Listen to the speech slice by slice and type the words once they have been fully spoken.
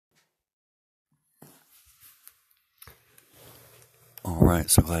right,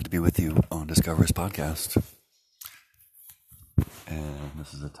 so glad to be with you on Discover's podcast. And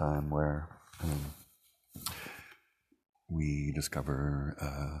this is a time where we discover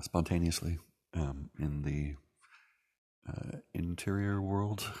spontaneously in the interior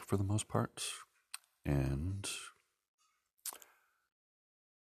world for the most part. And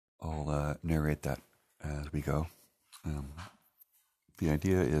I'll narrate that as we go. The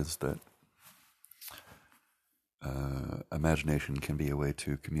idea is that imagination can be a way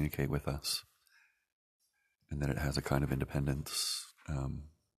to communicate with us, and that it has a kind of independence and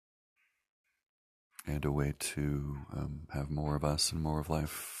a way to have more of us and more of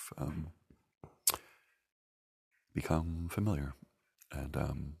life become familiar.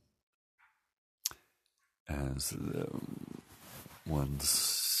 And as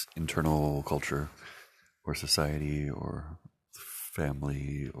one's internal culture or society or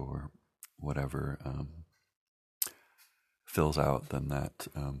family or whatever fills out, then that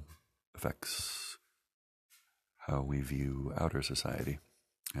affects how we view outer society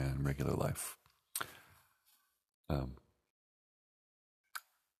and regular life.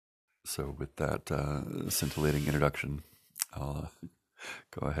 So with that scintillating introduction, I'll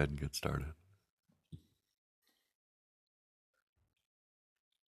go ahead and get started.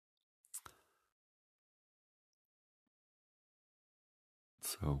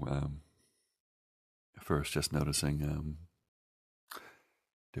 So first, just noticing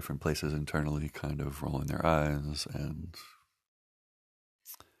different places internally kind of rolling their eyes and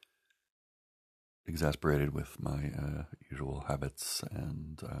exasperated with my usual habits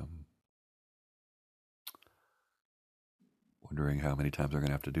and wondering how many times I'm going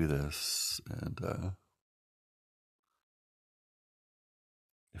to have to do this and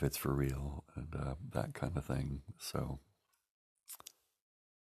if it's for real and that kind of thing. So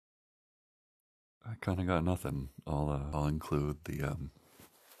I kind of got nothing. I'll include the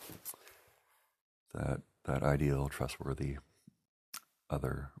that ideal, trustworthy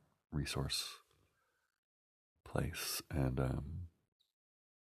other resource place and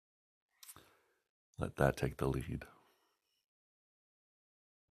let that take the lead.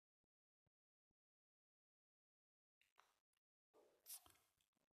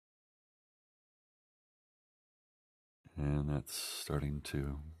 And that's starting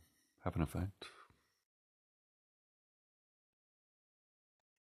to have an effect.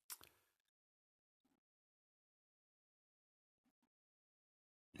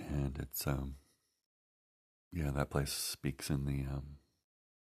 And it's that place speaks in the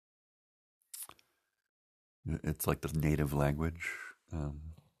it's like the native language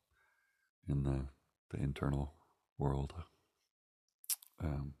in the internal world.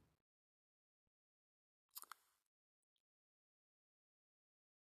 And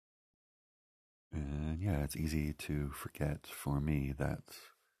yeah, it's easy to forget for me that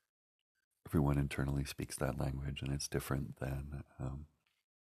everyone internally speaks that language, and it's different than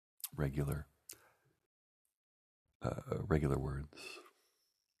regular regular words.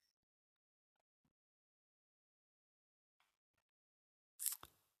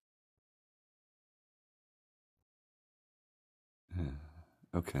 Yeah.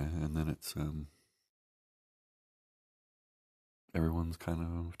 Okay, and then it's everyone's kind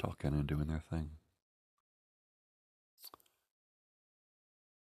of talking and doing their thing.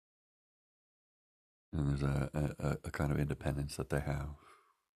 And there's a kind of independence that they have.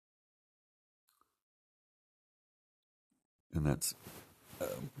 And that's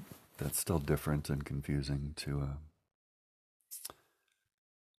still different and confusing to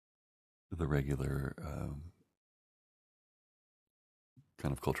the regular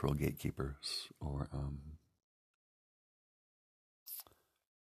kind of cultural gatekeepers or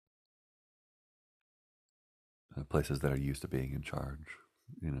places that are used to being in charge.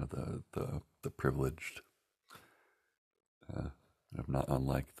 You know, the privileged, not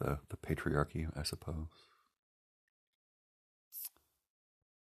unlike the patriarchy, I suppose,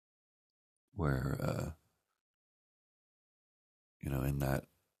 where in that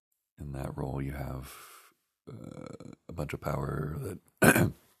role you have a bunch of power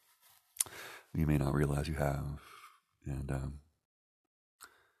that you may not realize you have, and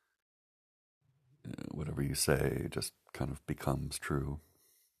whatever you say just kind of becomes true,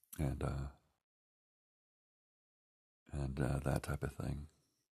 and that type of thing.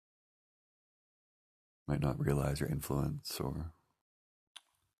 Might not realize your influence, or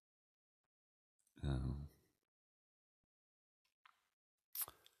um,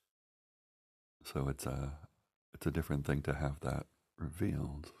 so it's a different thing to have that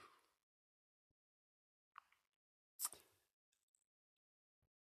revealed.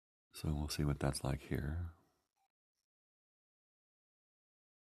 So we'll see what that's like here.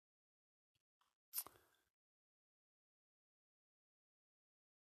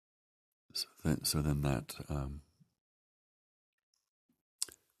 So then that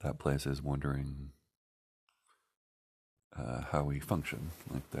place is wondering how we function.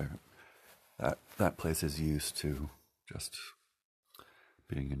 Like that place is used to just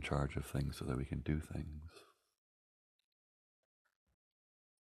being in charge of things so that we can do things.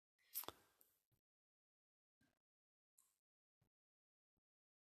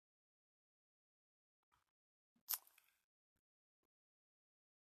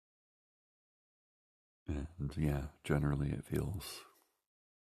 And yeah, generally it feels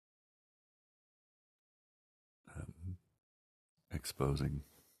um, exposing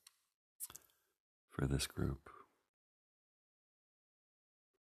for this group.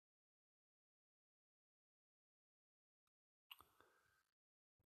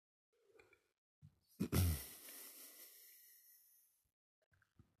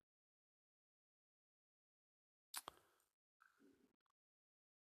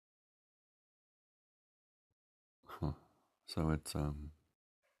 Huh. So it's the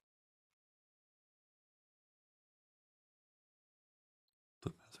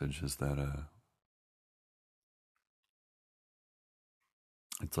message is that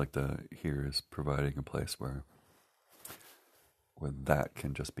it's like the here is providing a place where that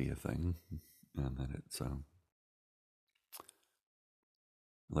can just be a thing, and that it's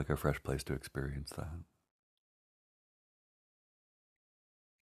like a fresh place to experience that.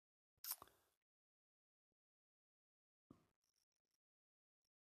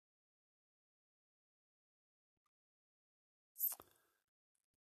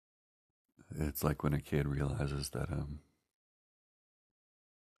 It's like when a kid realizes that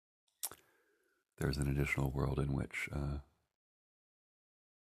there's an additional world in which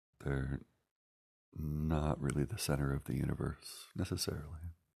they're not really the center of the universe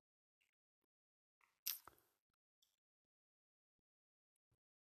necessarily.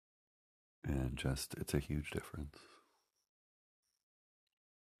 And just, it's a huge difference.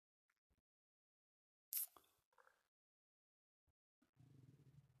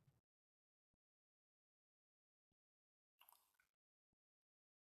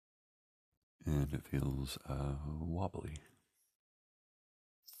 And it feels wobbly.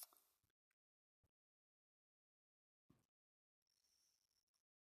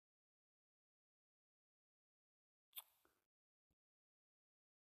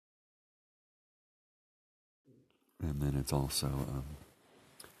 And then it's also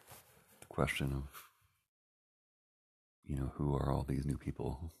the question of, who are all these new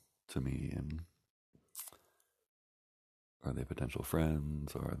people to me? And are they potential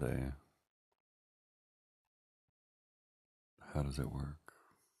friends? Are they, how does it work?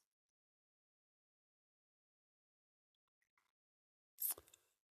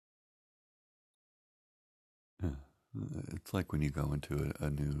 Yeah. It's like when you go into a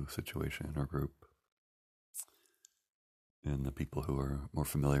new situation or group, and the people who are more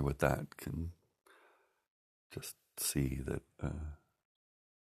familiar with that can just see that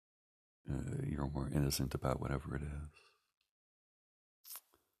you're more innocent about whatever it is.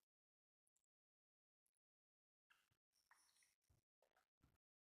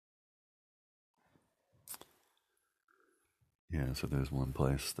 Yeah, so there's one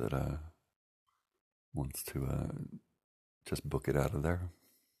place that wants to just book it out of there,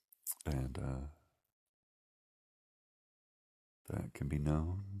 and that can be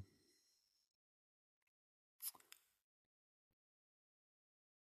known.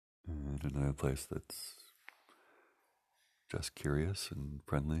 And another place that's just curious and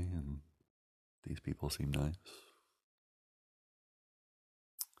friendly, and these people seem nice.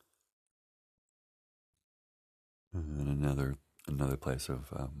 And another place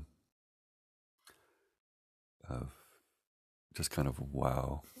of just kind of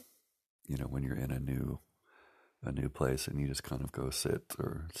wow, when you're in a new place and you just kind of go sit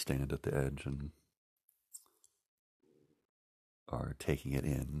or stand at the edge and are taking it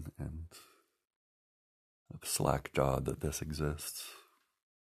in and slack jawed that this exists.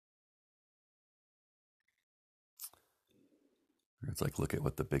 It's like, look at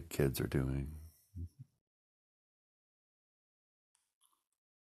what the big kids are doing.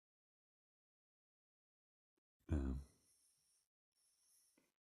 Um,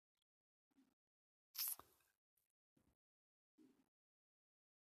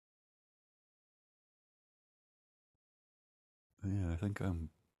 yeah, I think I'm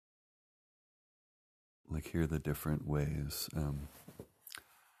like, here are the different ways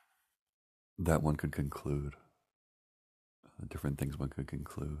that one could conclude, different things one could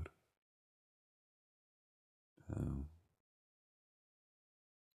conclude. Um,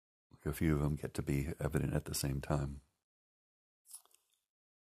 like a few of them get to be evident at the same time.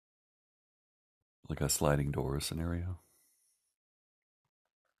 like a sliding door scenario.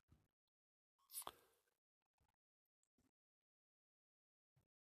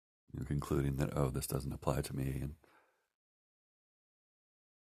 You're concluding that, oh, this doesn't apply to me, and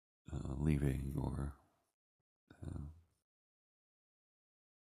leaving, uh,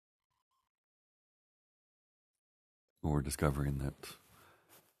 or discovering that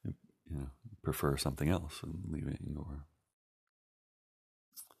you prefer something else and leaving, or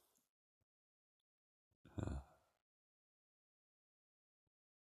uh,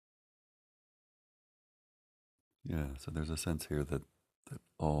 yeah. So there's a sense here that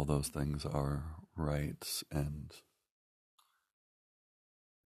all those things are right, and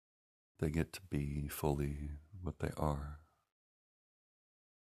they get to be fully what they are.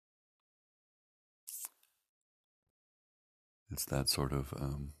 It's that sort of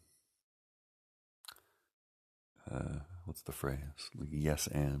what's the phrase? Like yes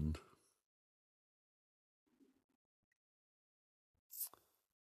and.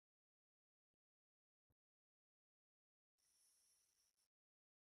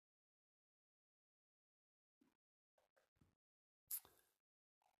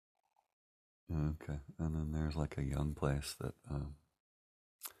 Okay, and then there's like a young place that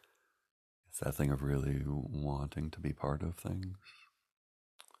it's that thing of really wanting to be part of things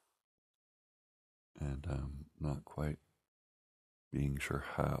and not quite being sure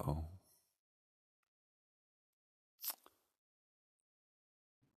how.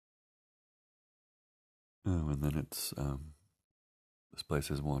 Oh, and then it's this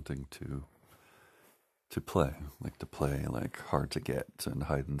place is wanting to play like hard to get and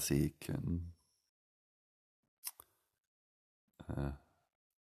hide and seek and uh,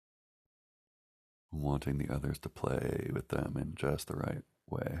 wanting the others to play with them in just the right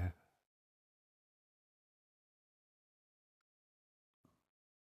way.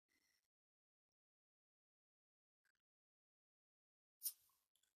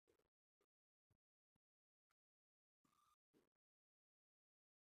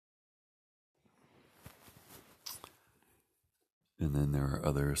 And then there are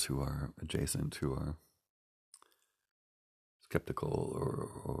others who are adjacent who are skeptical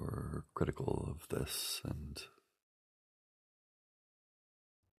or critical of this and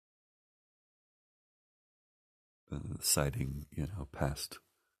citing, past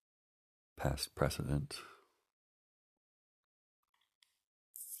precedent.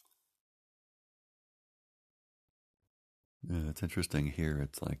 Yeah, it's interesting here.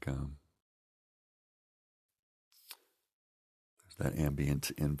 It's like there's that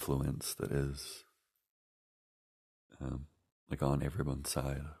ambient influence that is um, like on everyone's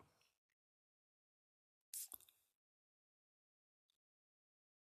side.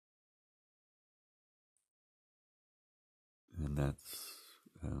 And that's,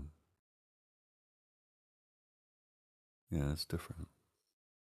 um, yeah, it's different.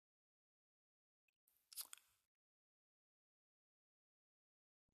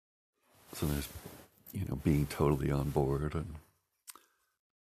 So there's, being totally on board and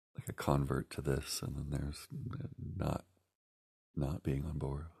like a convert to this, and then there's not not being on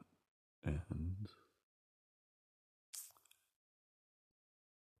board, and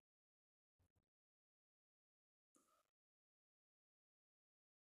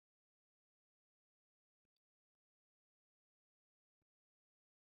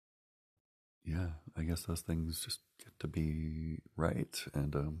yeah, I guess those things just get to be right,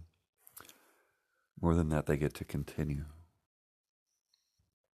 and more than that, they get to continue.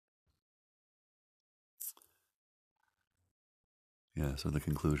 Yeah. So the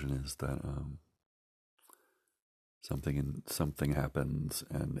conclusion is that something happens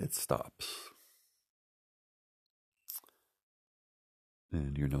and it stops,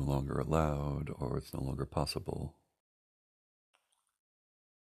 and you're no longer allowed, or it's no longer possible,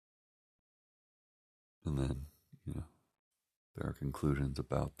 and then you know there are conclusions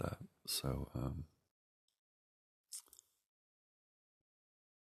about that. So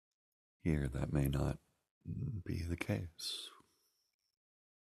here, that may not be the case.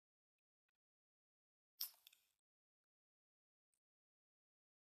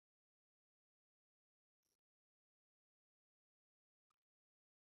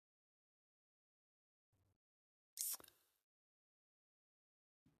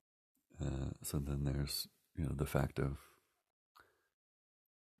 So then there's the fact of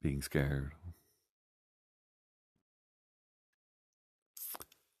being scared,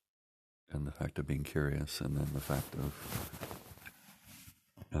 and the fact of being curious, and then the fact of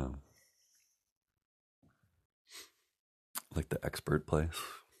um, like the expert place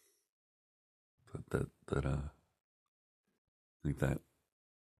that I think that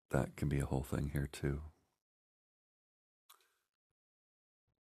that can be a whole thing here too.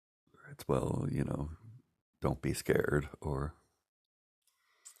 It's, well, don't be scared, or,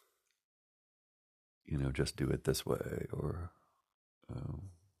 just do it this way, or, um,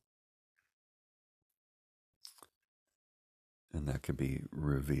 and that can be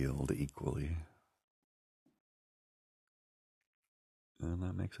revealed equally. And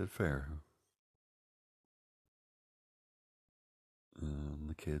that makes it fair. And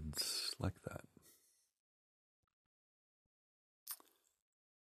the kids like that.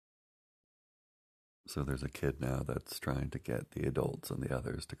 So there's a kid now that's trying to get the adults and the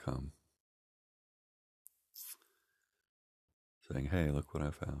others to come, saying, hey, look what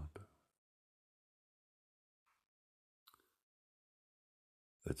I found.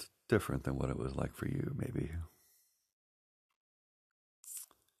 It's different than what it was like for you, maybe.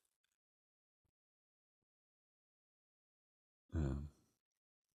 Um,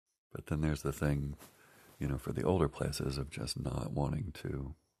 but then there's the thing, for the older places of just not wanting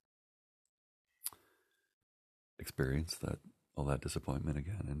to experience all that disappointment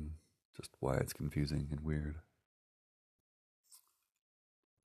again, and just why it's confusing and weird.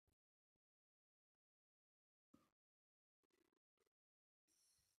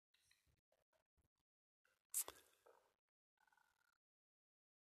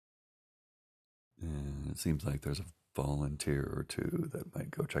 And it seems like there's a volunteer or two that might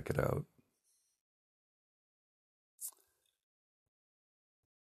go check it out.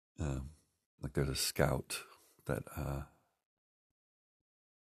 Um, like there's a scout that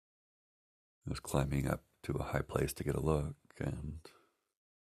was climbing up to a high place to get a look, and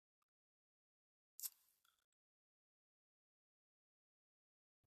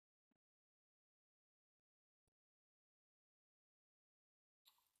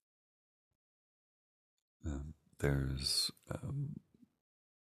there's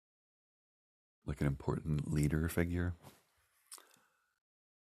like an important leader figure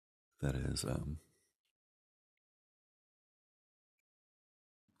that is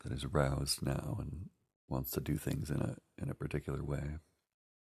roused now and wants to do things in a particular way.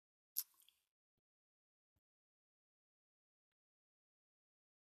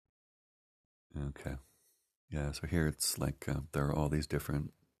 Okay, yeah. So here it's like there are all these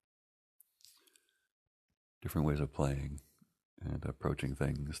different ways of playing and approaching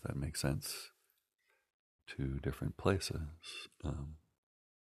things that make sense to different places. Um,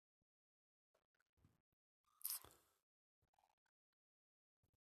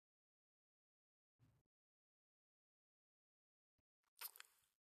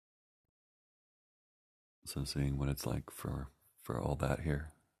 so seeing what it's like for all that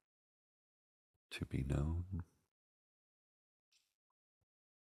here to be known.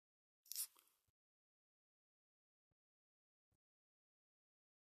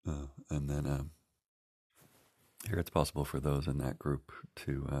 And then here it's possible for those in that group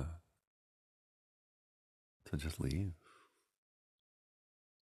to just leave.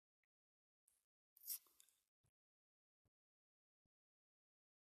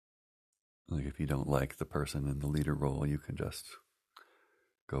 Like if you don't like the person in the leader role, you can just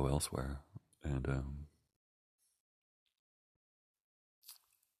go elsewhere. And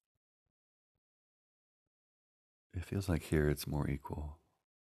it feels like here it's more equal.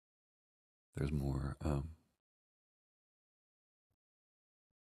 There's more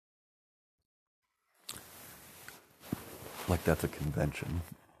like that's a convention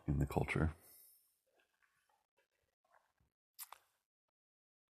in the culture.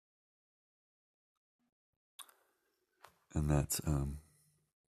 And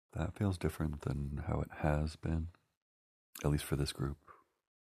that feels different than how it has been, at least for this group.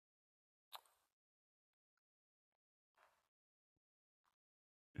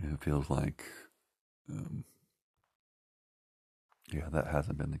 It feels like, um, yeah, that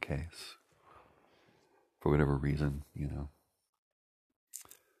hasn't been the case for whatever reason,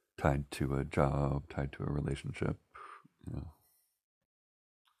 tied to a job, tied to a relationship, you know.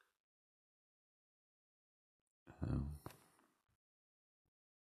 Um,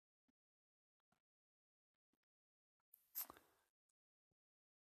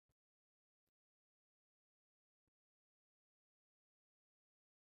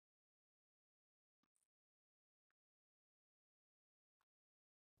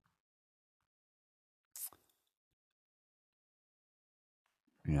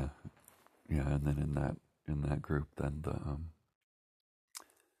 yeah, yeah, and then in that group, then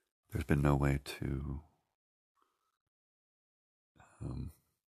there's been no way to um,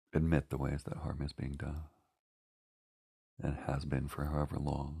 admit the ways that harm is being done, and has been for however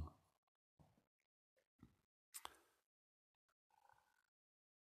long.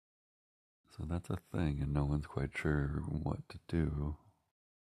 So that's a thing, and no one's quite sure what to do.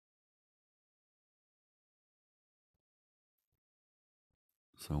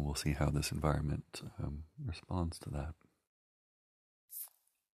 So we'll see how this environment responds to that.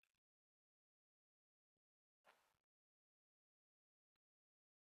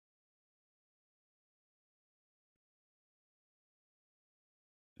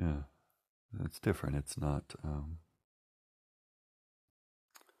 Yeah, it's different. It's not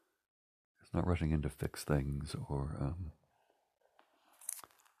rushing in to fix things or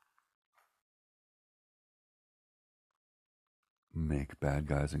make bad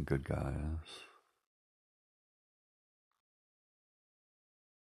guys and good guys.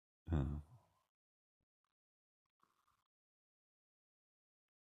 Uh,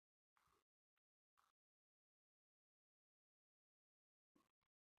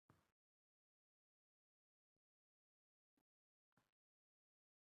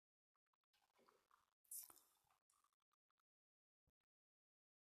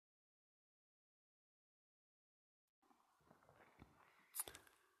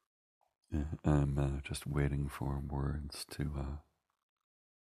 yeah, I'm just waiting for words to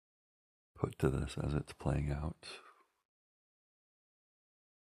put to this as it's playing out.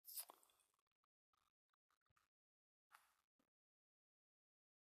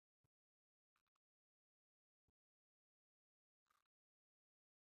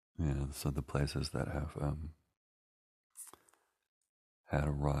 Yeah, so the places that have had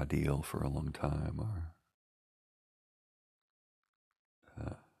a raw deal for a long time are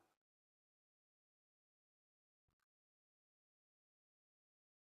uh,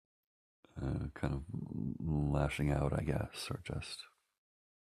 kind of lashing out, I guess, or just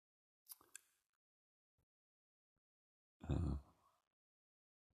uh,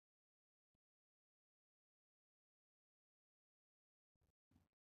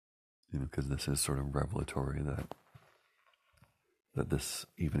 because this is sort of revelatory that this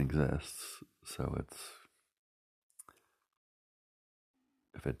even exists. So it's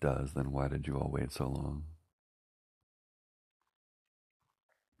if it does, then why did you all wait so long?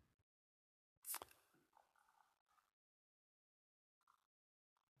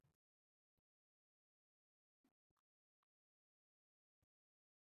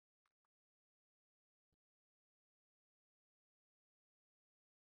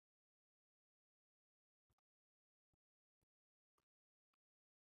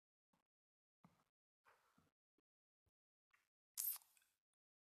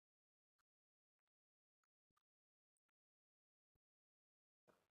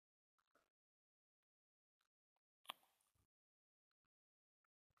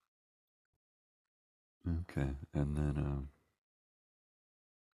 Okay, and then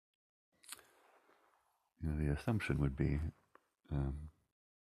the assumption would be um,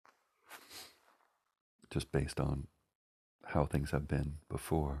 just based on how things have been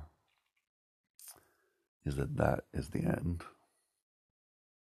before, is that that is the end.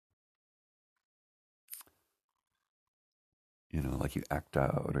 Like you act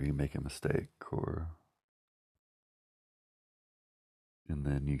out or you make a mistake, or and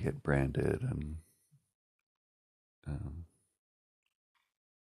then you get branded, and um,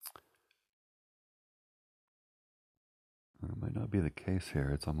 it might not be the case here.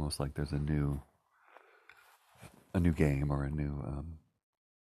 It's almost like there's a new game or a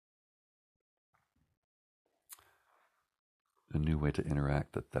new way to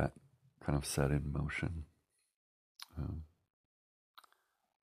interact that kind of set in motion, um,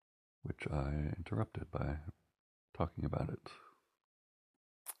 which I interrupted by talking about it.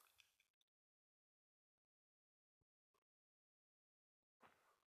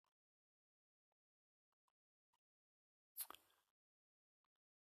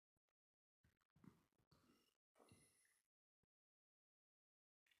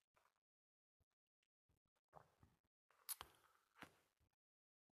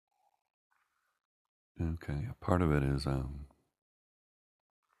 Okay, part of it is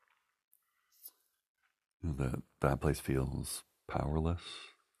that place feels powerless,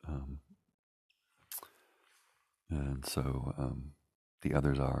 um, and so the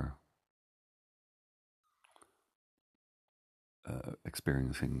others are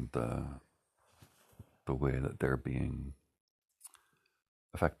experiencing the way that they're being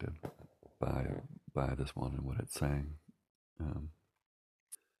affected by by this one and what it's saying um,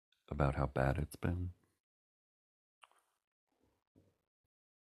 about how bad it's been,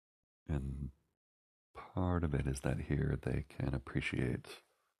 and part of it is that here they can appreciate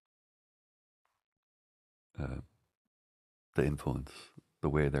uh, the influence, the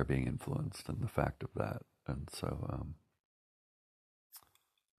way they're being influenced, and the fact of that, and so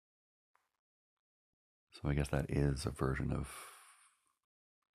So I guess that is a version of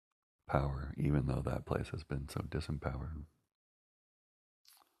power, even though that place has been so disempowered.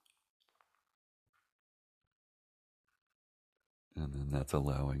 And then that's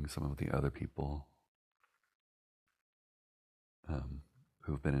allowing some of the other people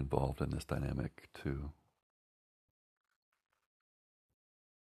who've been involved in this dynamic to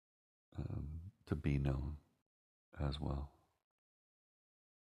be known as well.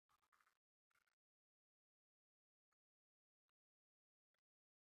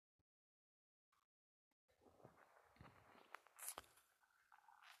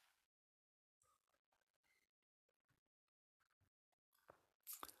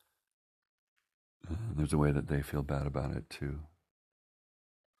 There's a way that they feel bad about it too,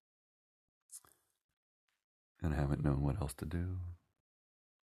 and haven't known what else to do.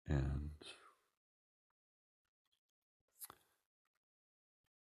 And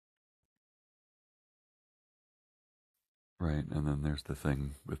right, and then there's the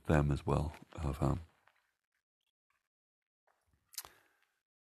thing with them as well of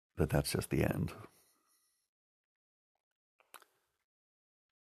that's just the end.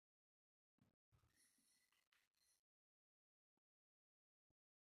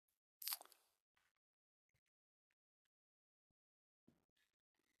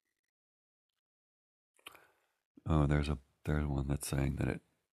 Oh, there's one that's saying that it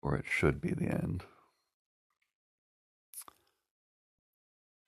should be the end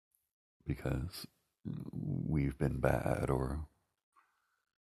because we've been bad or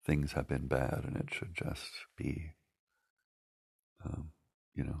things have been bad and it should just be um,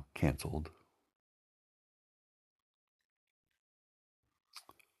 canceled.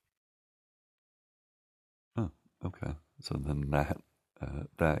 Oh, okay. So then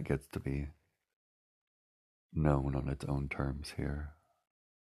that gets to be known on its own terms here.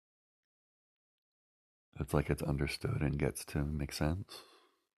 It's like it's understood and gets to make sense.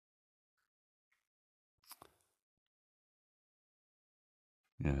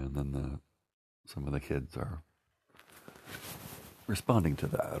 Yeah, and then some of the kids are responding to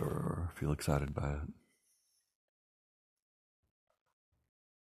that or feel excited by it.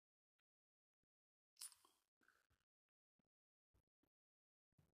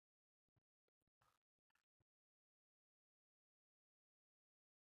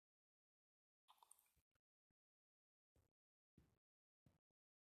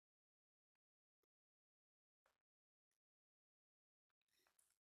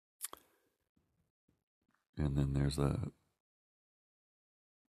 And then there's that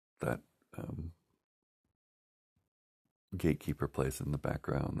um, gatekeeper place in the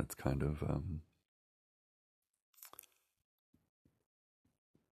background that's kind of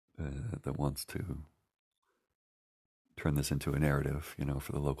that wants to turn this into a narrative,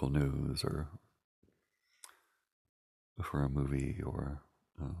 for the local news or for a movie or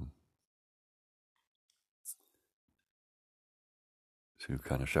um, to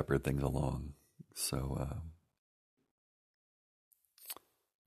kind of shepherd things along. So,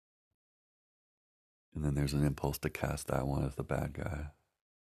 and then there's an impulse to cast that one as the bad guy.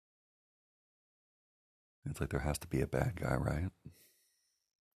 It's like there has to be a bad guy, right?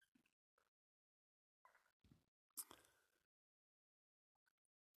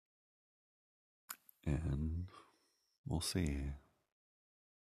 And we'll see.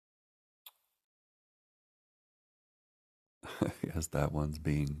 As that one's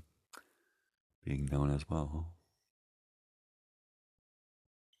being known as well.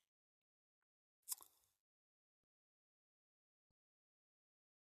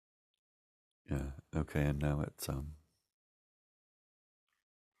 Yeah. Okay. And now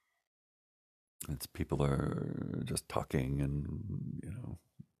it's people are just talking and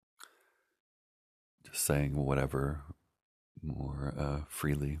just saying whatever more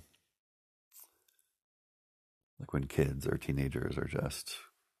freely. Like when kids or teenagers are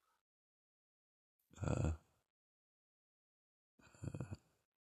uh,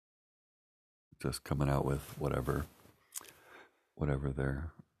 just coming out with whatever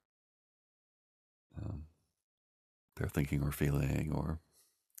um, they're thinking or feeling, or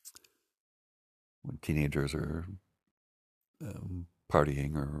when teenagers are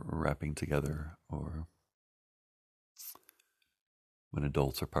partying or rapping together, or when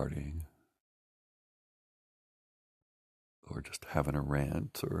adults are partying, or just having a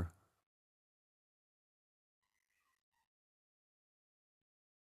rant, or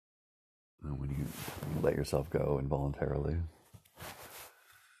when you let yourself go involuntarily.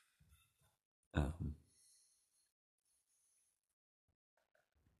 Um,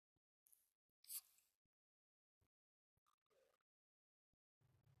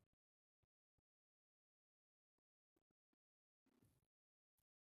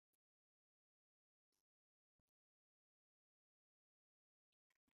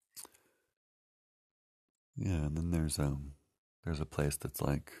 Yeah, and then there's a place that's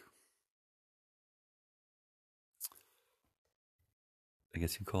like, I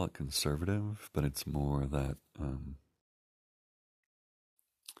guess you call it conservative, but it's more that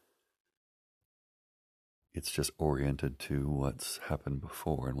it's just oriented to what's happened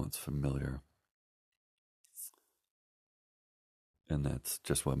before and what's familiar, and that's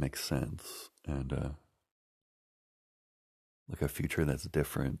just what makes sense. And like a future that's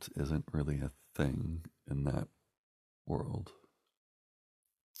different isn't really a thing in that world.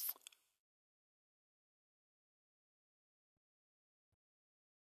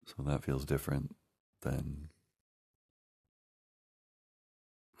 So that feels different than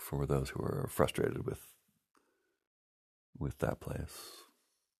for those who are frustrated with that place.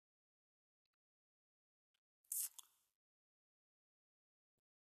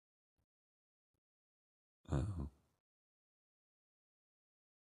 Uh,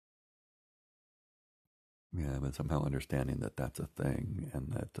 yeah, but somehow understanding that that's a thing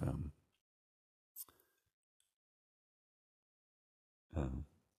and that uh,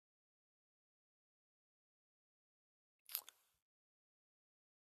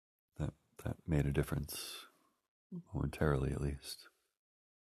 that that made a difference momentarily, at least.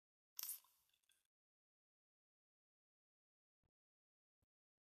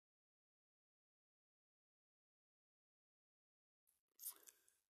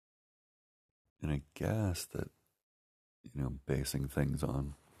 And I guess that basing things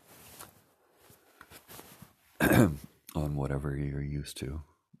on on whatever you're used to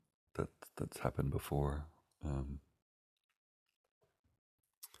that that's happened before um,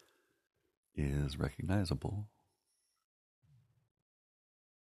 is recognizable.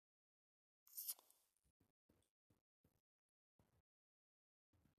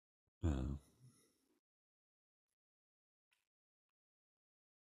 Uh,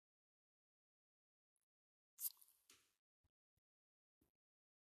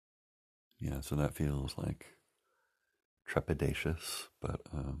 yeah, so that feels like trepidatious, but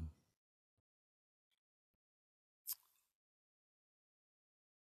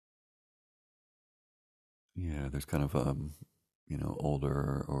yeah, there's kind of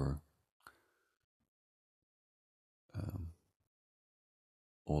older or um,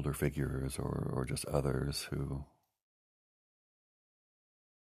 older figures or just others who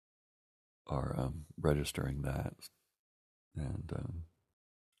are registering that, and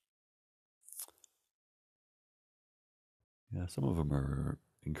yeah, some of them are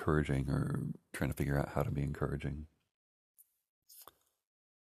encouraging or trying to figure out how to be encouraging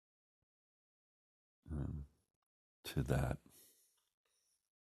um, to that.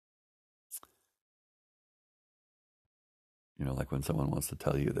 Like when someone wants to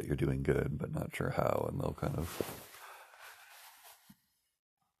tell you that you're doing good but not sure how, and they'll kind of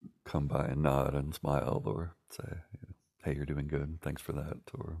come by and nod and smile or say, "Hey, you're doing good. Thanks for that,"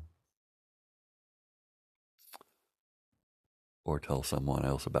 or tell someone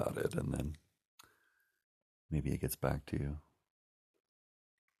else about it, and then maybe it gets back to you,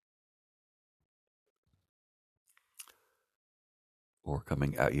 or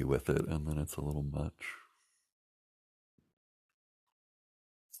coming at you with it, and then it's a little much.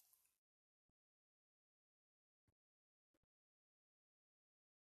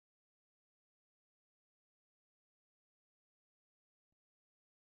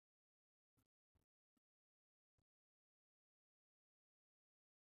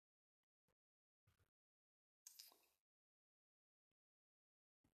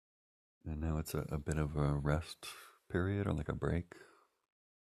 And now it's a bit of a rest period or like a break.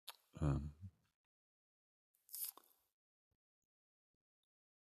 Um,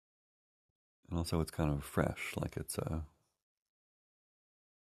 and also, it's kind of fresh, like it's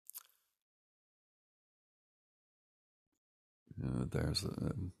there's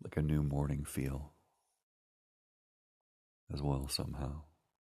like a new morning feel as well somehow.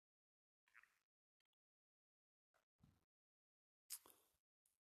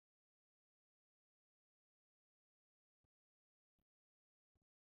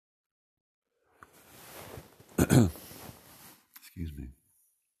 Excuse me.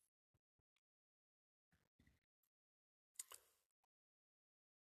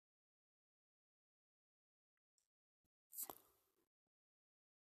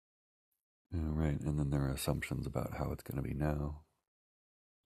 Yeah, right, and then there are assumptions about how it's going to be now,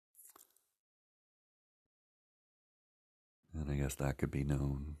 and I guess that could be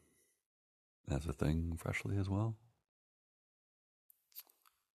known as a thing freshly as well.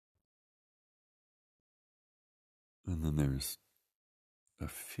 And then there's a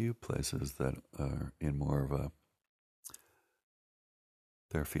few places that are in more of a,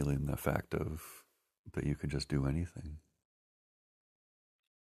 they're feeling the fact of that you could just do anything.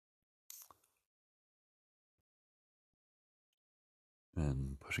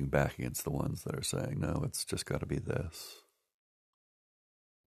 And pushing back against the ones that are saying, no, it's just got to be this.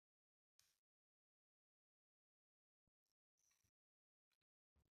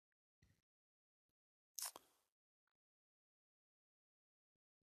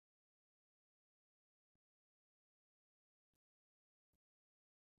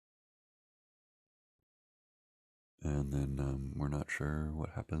 And then we're not sure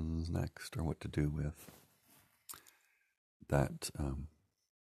what happens next or what to do with that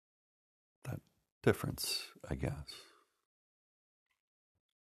difference, I guess.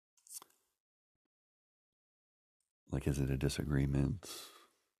 Like, is it a disagreement?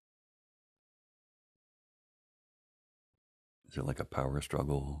 Is it like a power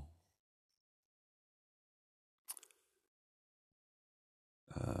struggle?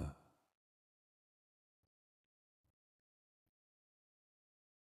 Uh,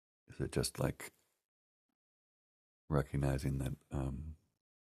 is it just like recognizing that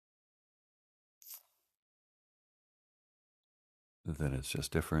it's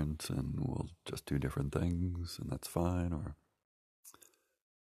just different and we'll just do different things and that's fine? Or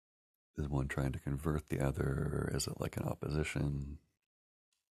is one trying to convert the other? Or is it like an opposition?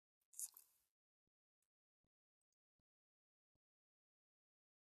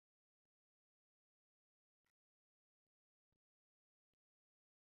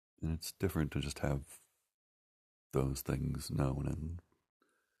 And it's different to just have those things known and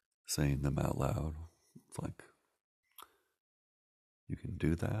saying them out loud. It's like, you can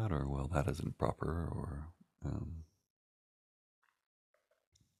do that, or well, that isn't proper, or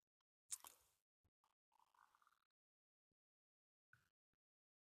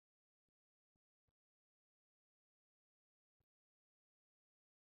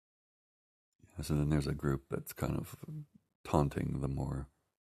so then there's a group that's kind of taunting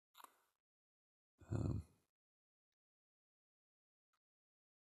um,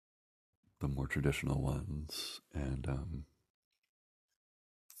 the more traditional ones, and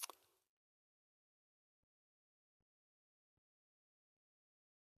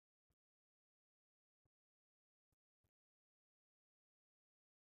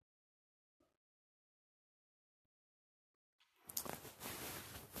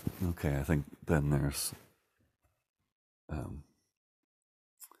okay, I think then there's um,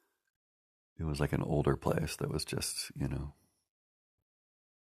 it was like an older place that was just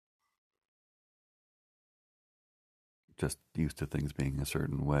just used to things being a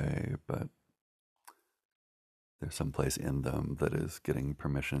certain way, but there's some place in them that is getting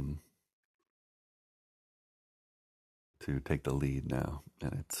permission to take the lead now,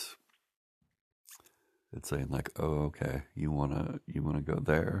 and it's saying like, oh, okay, you wanna go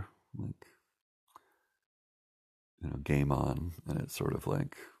there, like, game on, and it's sort of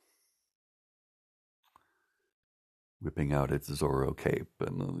like whipping out its Zorro cape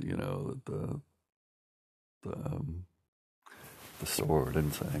and the the sword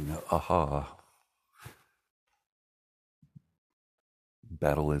and saying, aha,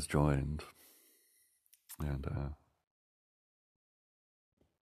 battle is joined, and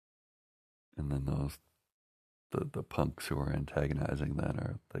then the punks who are antagonizing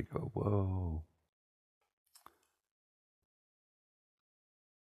then they go, whoa.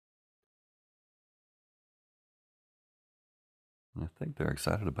 And I think they're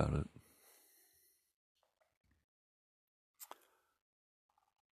excited about it.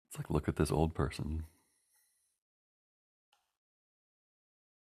 It's like, look at this old person.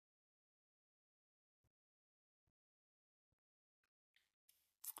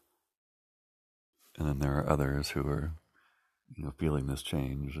 And then there are others who are, feeling this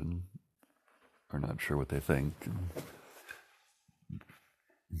change and are not sure what they think.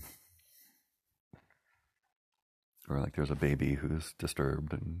 Or like there's a baby who's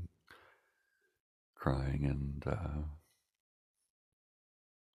disturbed and crying, and I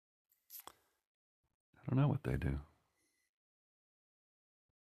don't know what they do.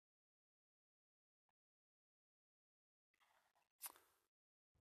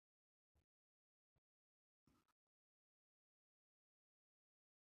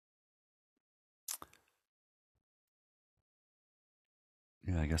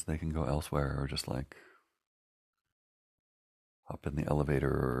 Yeah, I guess they can go elsewhere or just like hop in the elevator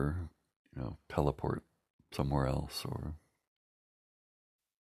or, teleport somewhere else, or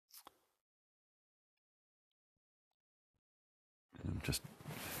just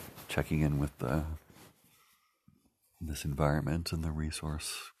checking in with this environment and the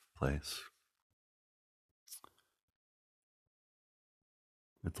resource place.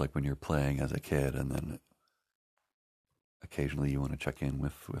 It's like when you're playing as a kid, and then occasionally you want to check in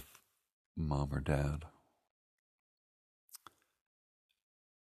with mom or dad,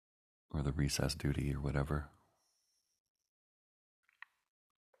 or the recess duty or whatever.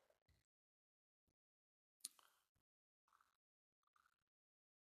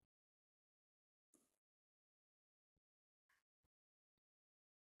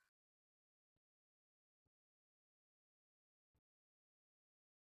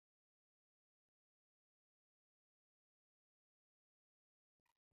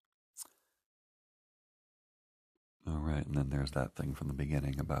 All right, and then there's that thing from the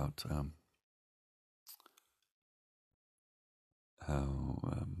beginning about how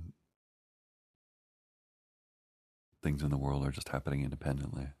things in the world are just happening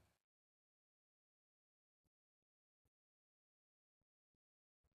independently.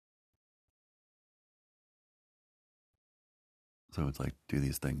 So it's like, do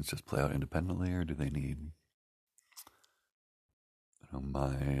these things just play out independently, or do they need,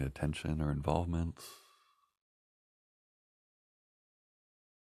 my attention or involvement?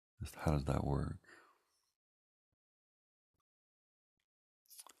 Just how does that work?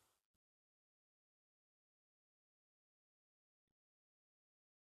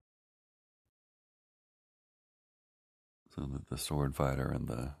 So that the sword fighter and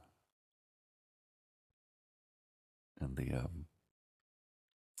the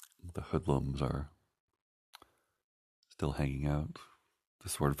hoodlums are still hanging out. The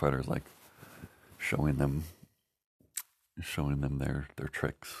sword fighter is like showing them their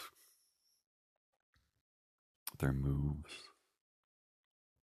tricks, their moves.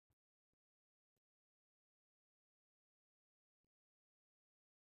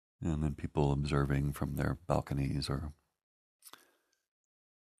 And then people observing from their balconies, or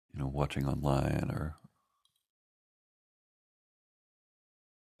watching online,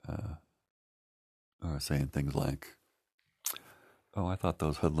 uh, or saying things like, "Oh, I thought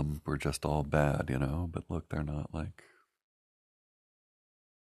those hoodlums were just all bad, but look, they're not like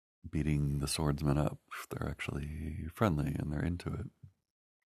beating the swordsman up. They're actually friendly and they're into it."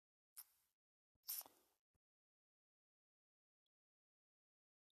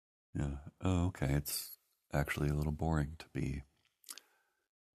 Yeah. Oh, okay. It's actually a little boring to be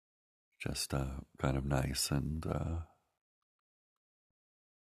just kind of nice uh,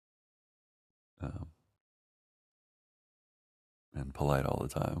 and polite all the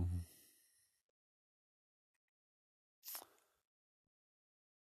time.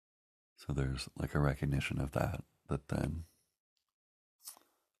 So there's like a recognition of that, that then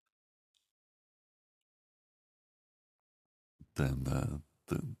the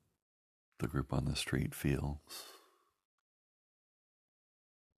group on the street feels.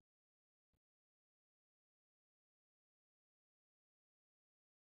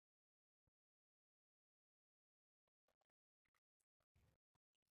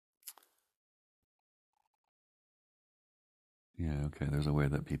 Yeah, okay. There's a way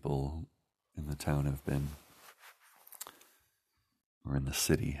that people in the town have been, or in the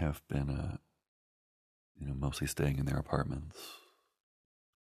city have been, mostly staying in their apartments.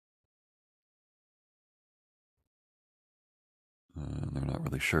 And they're not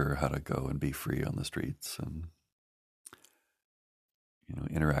really sure how to go and be free on the streets and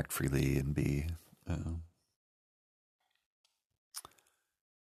interact freely and be uh,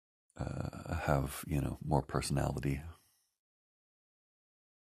 have more personality.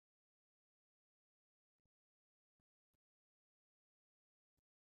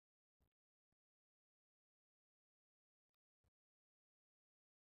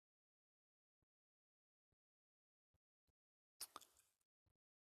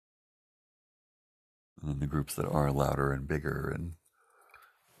 And then the groups that are louder and bigger and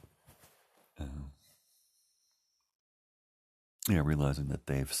uh, realizing that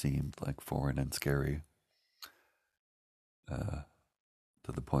they've seemed like foreign and scary, uh,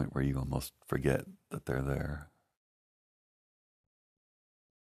 to the point where you almost forget that they're there.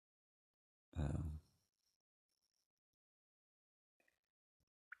 Um,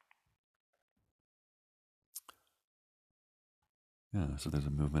 yeah, so there's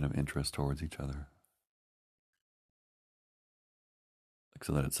a movement of interest towards each other. Like,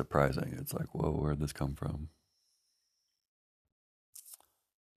 so that it's surprising. It's like, whoa, where'd this come from?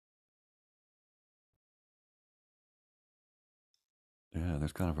 Yeah,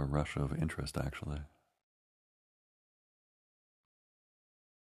 there's kind of a rush of interest, actually.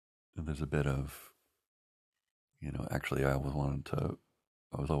 And there's a bit of, actually, I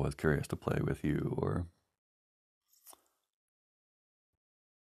was always curious to play with you, or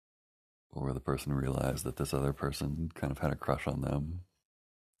the person realized that this other person kind of had a crush on them.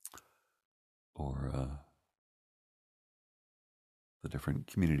 or the different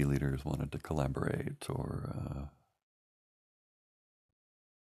community leaders wanted to collaborate, or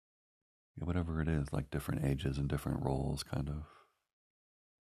whatever it is, like different ages and different roles, kind of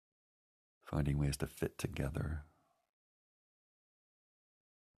finding ways to fit together.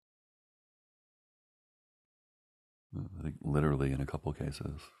 I think literally in a couple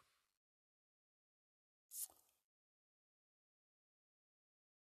cases.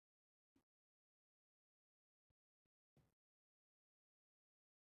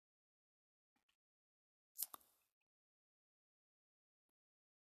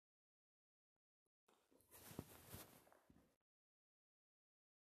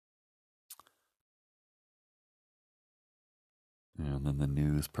 And then the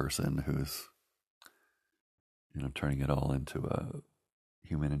news person who's, turning it all into a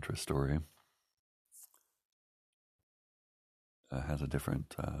human interest story has a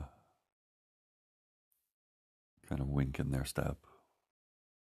different kind of wink in their step.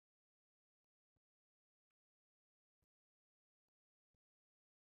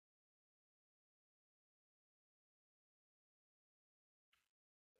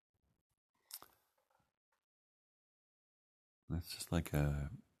 It's just like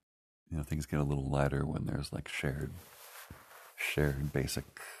things get a little lighter when there's like shared basic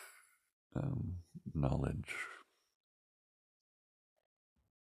um, knowledge.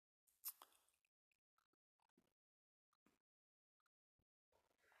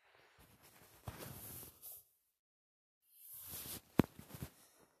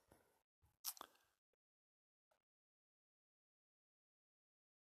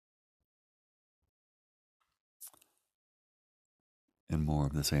 And more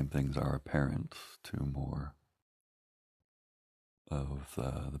of the same things are apparent to more of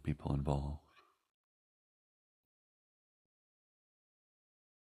the people involved.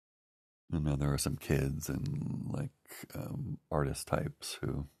 And now there are some kids and like artist types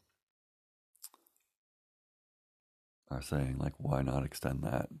who are saying like, why not extend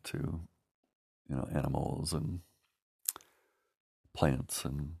that to animals and plants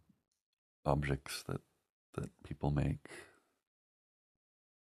and objects that people make.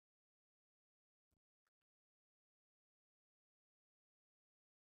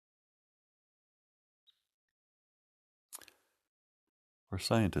 Or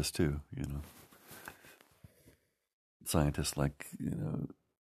scientists too, scientists like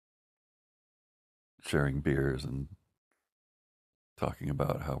sharing beers and talking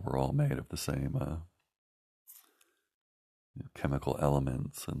about how we're all made of the same chemical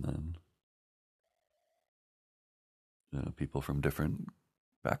elements, and then people from different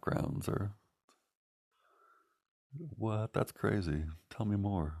backgrounds are, what? That's crazy. Tell me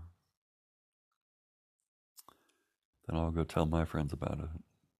more. Then I'll go tell my friends about it.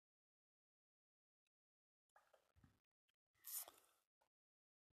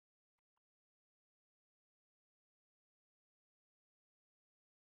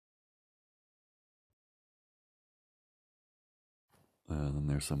 And then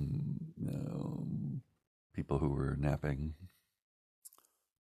there's some people who were napping,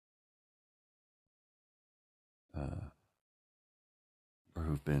 uh, or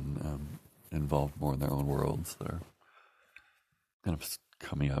who've been involved more in their own worlds that are kind of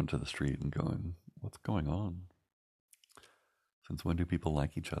coming out into the street and going, what's going on? Since when do people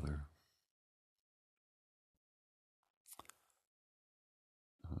like each other?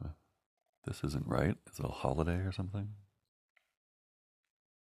 Uh, this isn't right. Is it a holiday or something?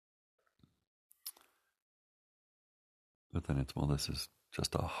 But then it's, well, this is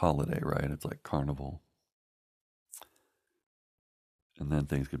just a holiday, right? It's like carnival. And then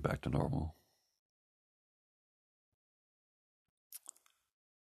things get back to normal.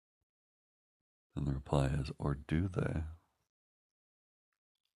 And the reply is, or do they?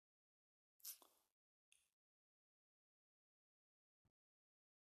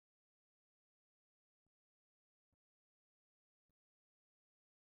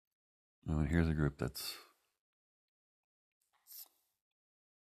 Oh, and here's a group that's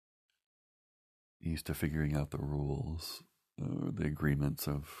used to figuring out the rules, the agreements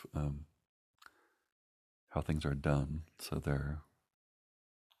of how things are done. So they're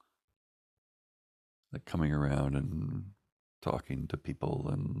like coming around and talking to people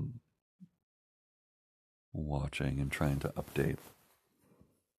and watching and trying to update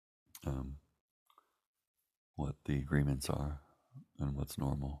um, what the agreements are and what's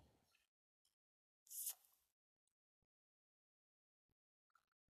normal.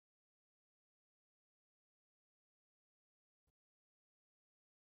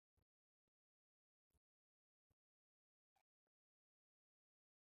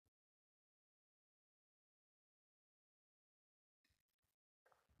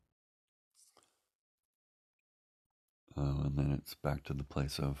 And then it's back to the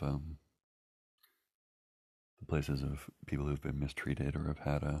place of the places of people who've been mistreated or have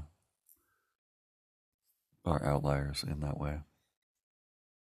had are outliers in that way.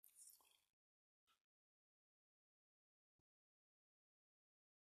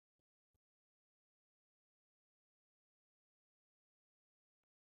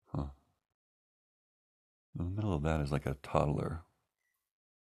 Huh. In the middle of that is like a toddler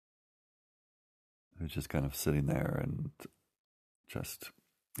who's just kind of sitting there, and just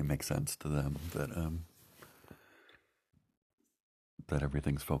it makes sense to them that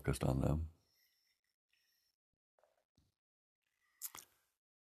everything's focused on them.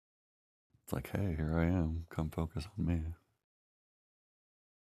 It's like, hey, here I am. Come focus on me.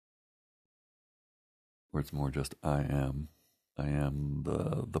 Or it's more just I am. I am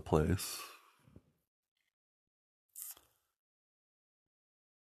the place.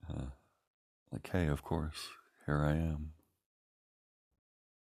 Like, hey, of course, here I am.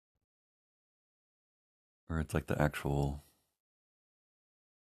 Or it's like the actual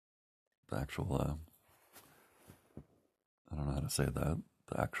I don't know how to say that.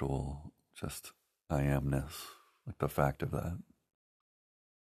 The actual just I amness, like the fact of that.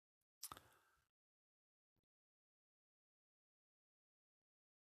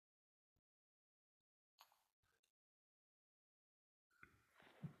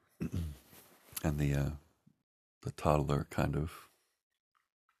 And the toddler kind of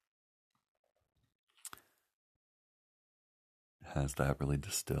has that really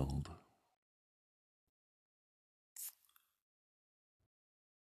distilled.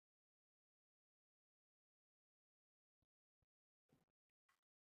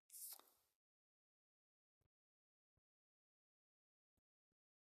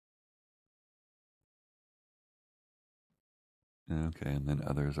 Okay, and then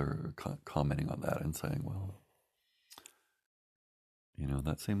others are commenting on that and saying, well,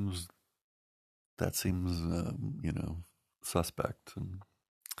 that seems suspect, and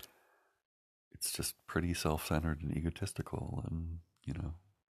it's just pretty self-centered and egotistical, and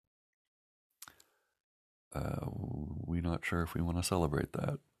we're not sure if we want to celebrate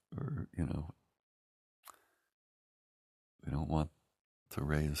that, or we don't want to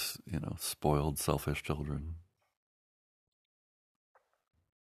raise spoiled, selfish children.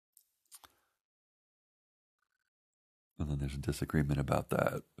 And then there's a disagreement about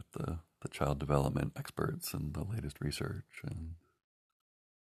that with the child development experts and the latest research, and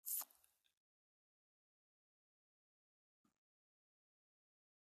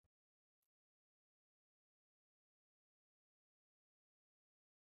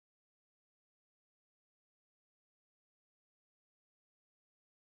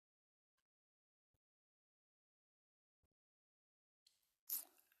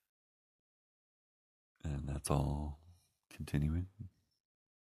that's all continuing.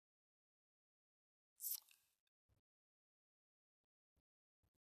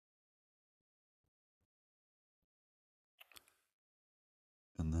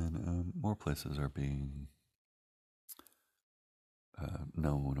 And then more places are being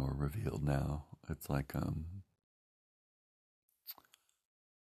known or revealed now. It's like the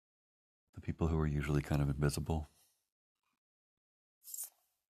people who are usually kind of invisible,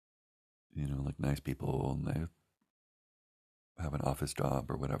 like nice people, and they have an office job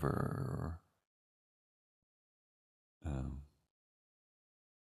or whatever, or, um,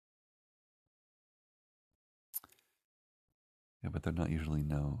 yeah, but they're not usually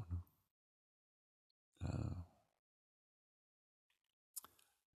known. Uh,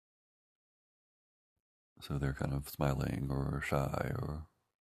 so they're kind of smiling or shy, or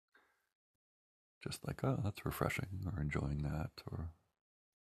just like, oh, that's refreshing, or enjoying that, or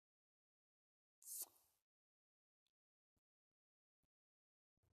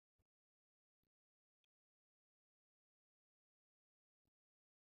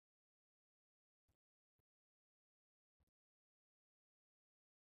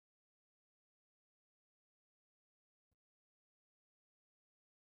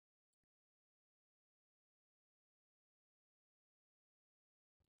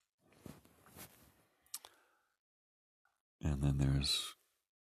and then there's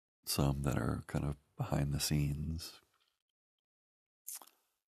some that are kind of behind the scenes.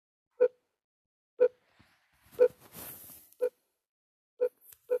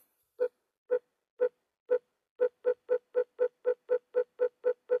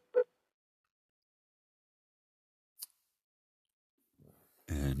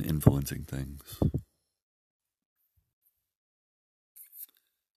 And influencing things.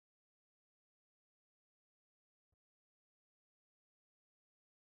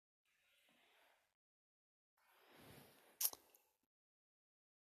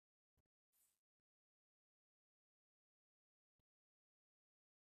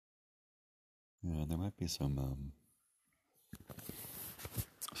 Yeah, there might be some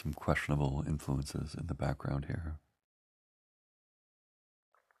questionable influences in the background here.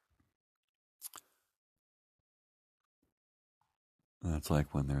 That's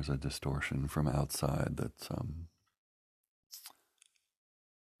like when there's a distortion from outside that's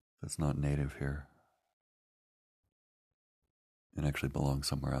not native here and actually belongs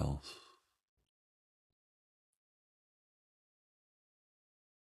somewhere else.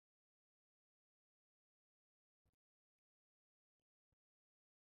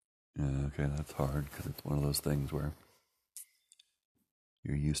 Yeah, okay, that's hard because it's one of those things where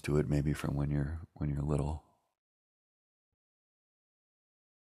you're used to it maybe from when you're little.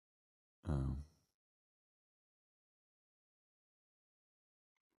 Um,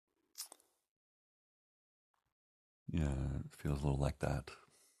 yeah, it feels a little like that.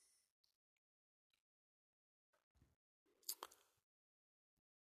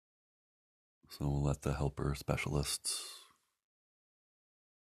 So we'll let the helper specialists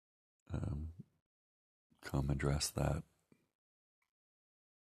um, come address that.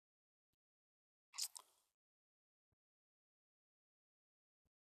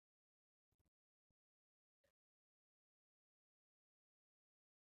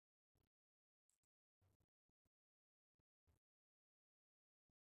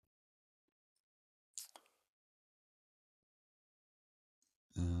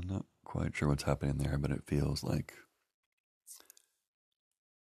 Not quite sure what's happening there, but it feels like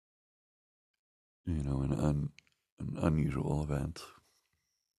an unusual event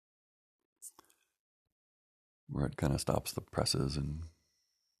where it kind of stops the presses and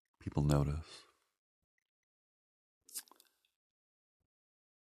people notice.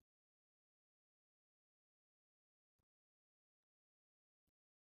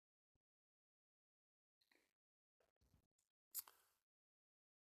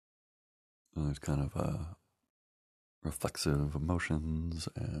 And there's kind of reflexive emotions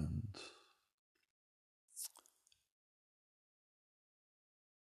and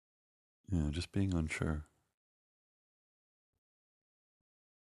just being unsure.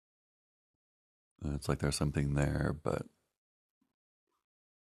 It's like there's something there, but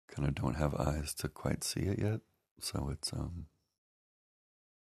kind of don't have eyes to quite see it yet. So it's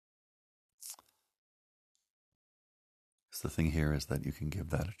the thing here is that you can give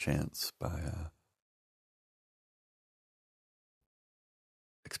that a chance by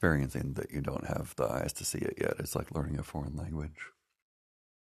experiencing that you don't have the eyes to see it yet. It's like learning a foreign language.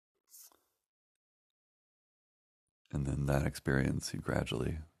 And then that experience, you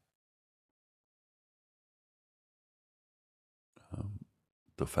gradually, um,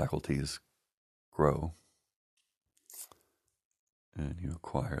 the faculties grow and you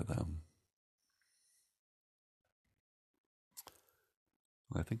acquire them.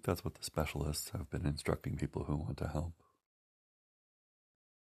 I think that's what the specialists have been instructing people who want to help.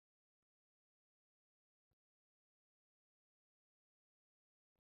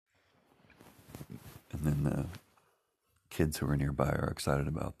 And then the kids who are nearby are excited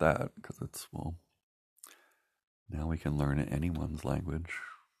about that because it's, well, now we can learn anyone's language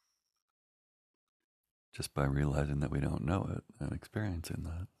just by realizing that we don't know it and experiencing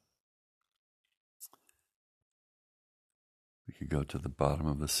that. We could go to the bottom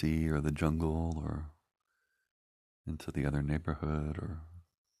of the sea or the jungle or into the other neighborhood, or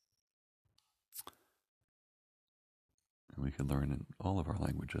and we could learn in all of our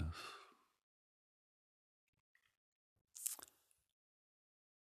languages.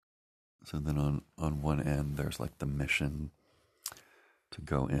 So then on one end, there's like the mission to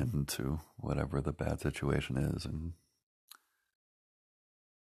go into whatever the bad situation is and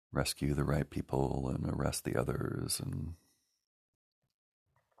rescue the right people and arrest the others. And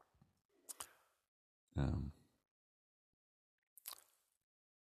um,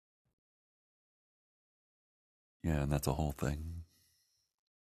 yeah, and that's a whole thing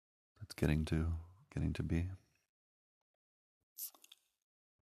that's getting to be.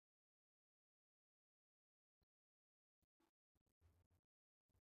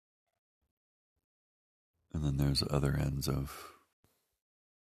 And then there's other ends of,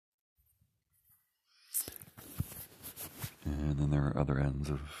 and then there are other ends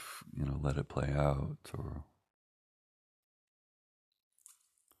of, let it play out, or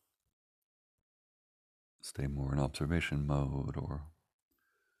stay more in observation mode, or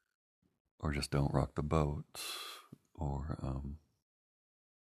just don't rock the boat, or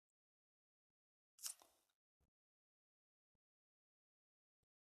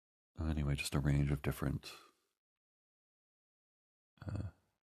anyway, just a range of uh,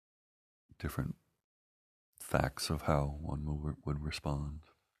 different facts of how one would respond.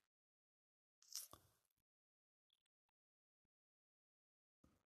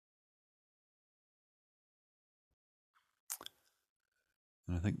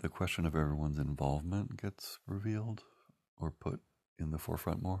 And I think the question of everyone's involvement gets revealed or put in the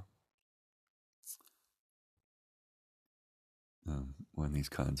forefront more when these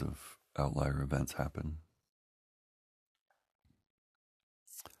kinds of outlier events happen.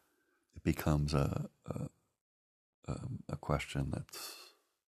 It becomes a question that's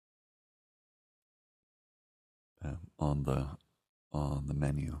on the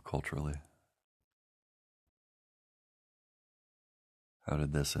menu culturally. How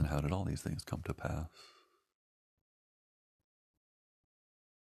did this and how did all these things come to pass?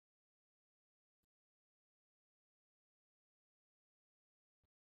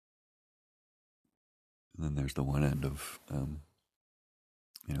 And then there's the one end of,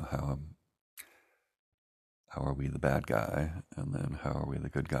 how are we the bad guy, and then how are we the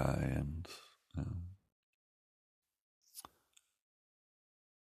good guy, and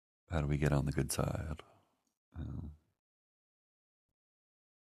how do we get on the good side?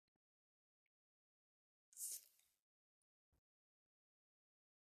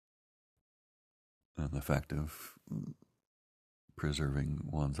 And the fact of preserving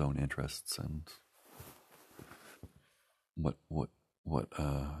one's own interests and what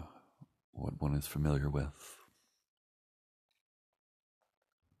one is familiar with.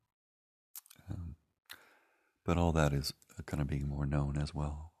 Um, but all that is kind of being more known as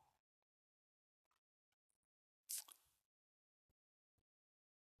well.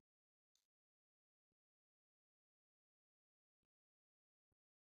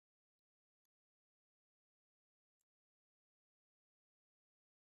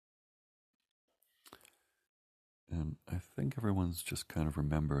 And I think everyone's just kind of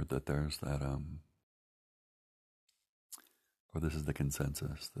remembered that there's that, or this is the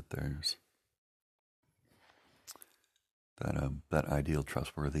consensus, that there's that ideal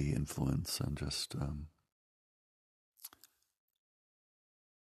trustworthy influence and just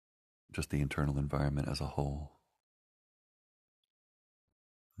the internal environment as a whole,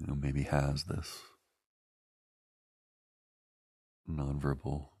 maybe has this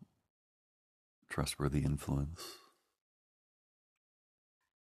nonverbal trustworthy influence.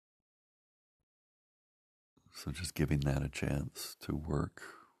 So just giving that a chance to work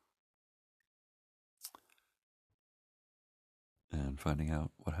and finding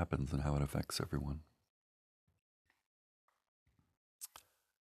out what happens and how it affects everyone.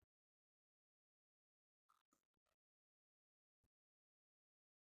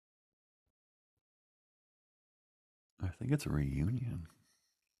 I think it's a reunion.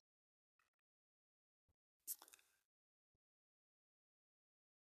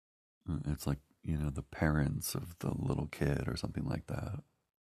 It's like, the parents of the little kid or something like that.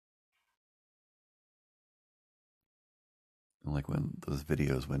 And like when those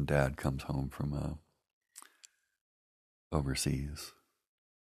videos when dad comes home from overseas.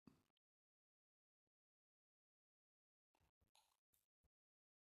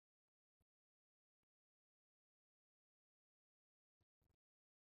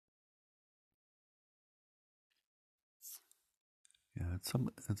 Yeah,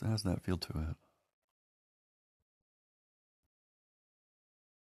 it has that feel to it.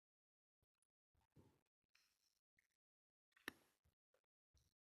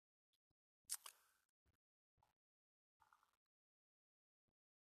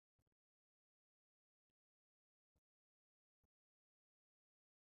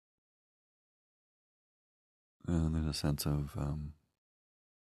 And there's a sense of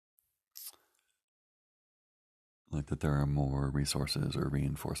like that there are more resources or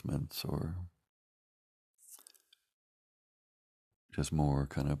reinforcements or just more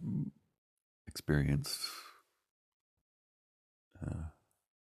kind of experienced uh,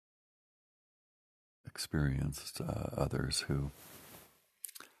 others who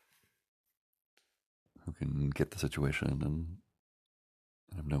can get the situation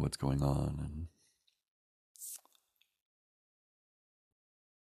and know what's going on. And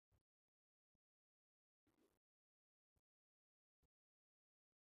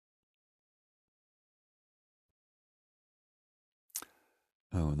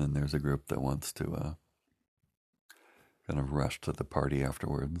and then there's a group that wants to kind of rush to the party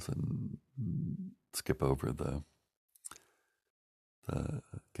afterwards and skip over the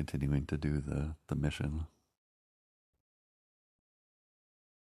continuing to do the mission.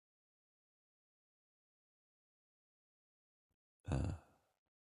 Uh,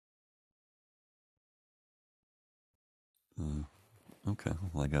 okay,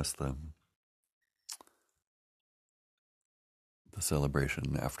 well, I guess the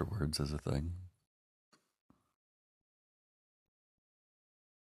celebration afterwards is a thing.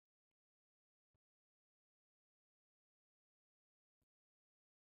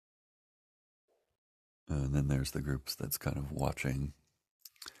 And then there's the groups that's kind of watching,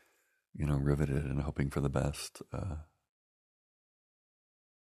 riveted and hoping for the best.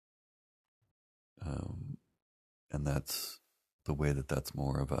 Um, and that's the way that's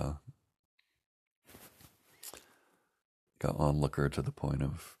more of a onlooker, to the point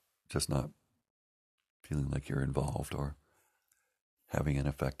of just not feeling like you're involved or having an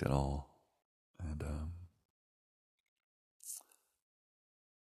effect at all. And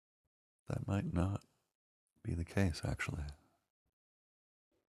that might not be the case, actually.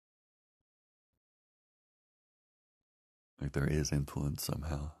 Like there is influence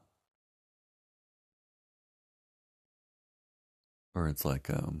somehow. Or it's like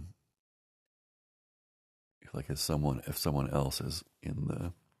if someone else is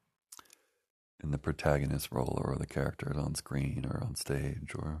in the protagonist role, or the character is on screen or on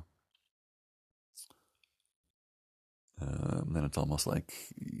stage, or then it's almost like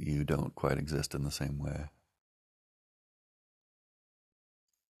you don't quite exist in the same way.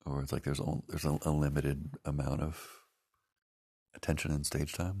 Or it's like there's a limited amount of attention and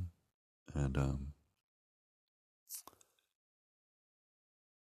stage time. And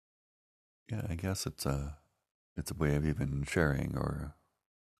yeah, I guess it's a way of even sharing, or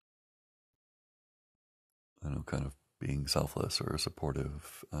I don't know, kind of being selfless or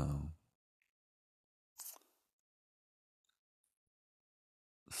supportive.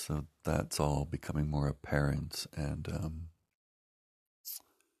 So that's all becoming more apparent, and it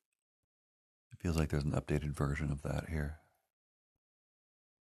feels like there's an updated version of that here.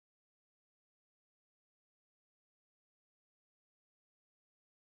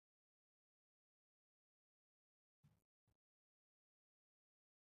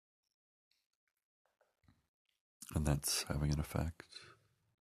 And that's having an effect.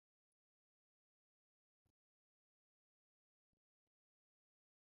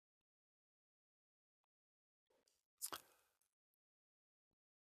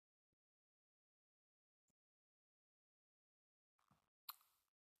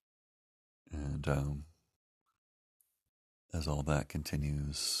 And as all that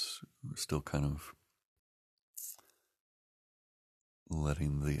continues, we're still kind of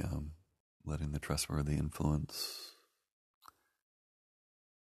letting the trustworthy influence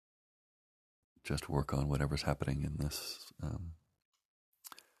just work on whatever's happening in this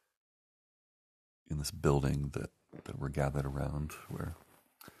building that we're gathered around, where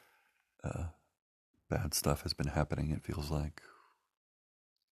uh, bad stuff has been happening. It feels like.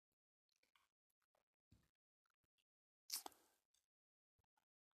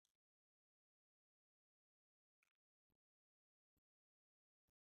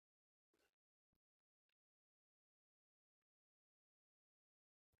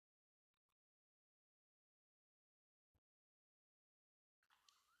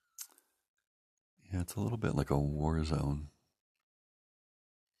 Yeah, it's a little bit like a war zone.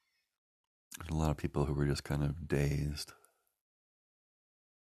 There's a lot of people who were just kind of dazed.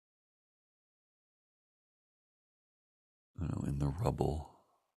 In the rubble.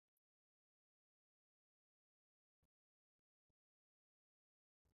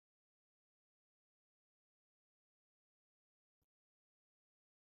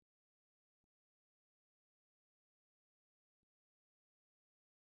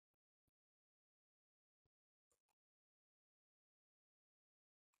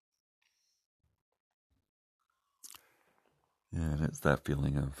 Yeah, and it's that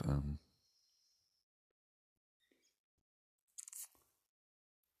feeling of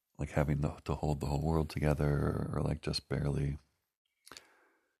like having to hold the whole world together, or like just barely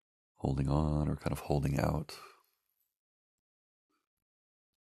holding on, or kind of holding out.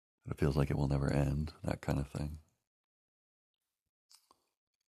 It feels like it will never end, that kind of thing.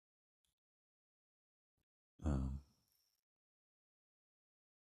 Um,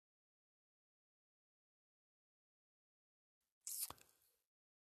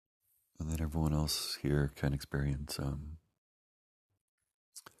 and then everyone else here can experience,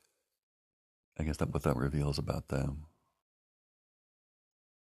 I guess, that what that reveals about them.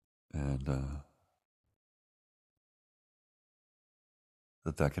 And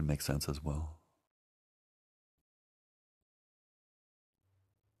that can make sense as well.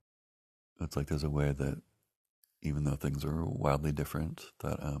 It's like there's a way that, even though things are wildly different,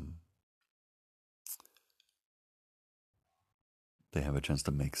 that they have a chance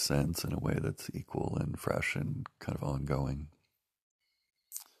to make sense in a way that's equal and fresh and kind of ongoing.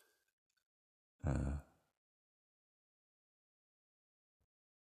 Uh,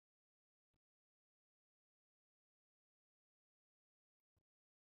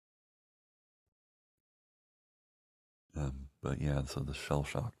 but yeah, so the shell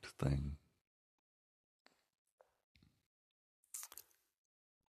shocked thing.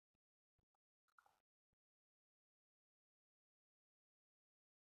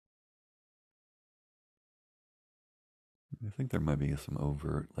 I think there might be some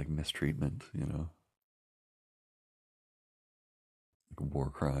overt like mistreatment, like war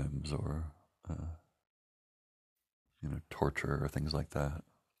crimes or torture or things like that.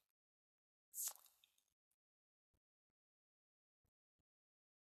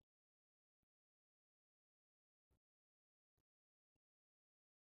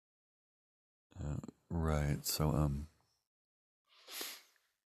 Right. Um,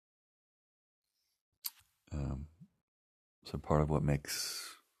 so part of what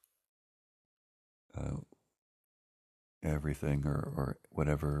makes uh, everything or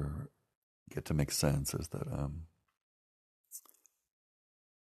whatever get to make sense is that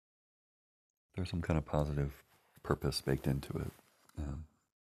there's some kind of positive purpose baked into it. Um,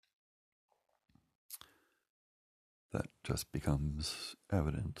 that just becomes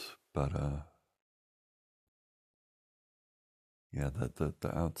evident. But yeah, that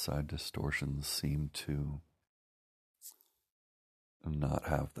the outside distortions seem to not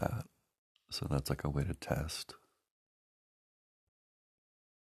have that. So that's like a way to test.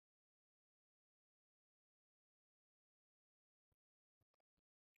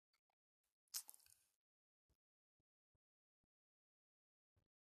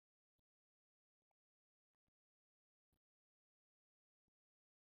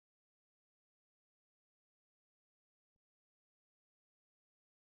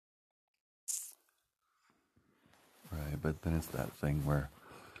 Right. But then it's that thing where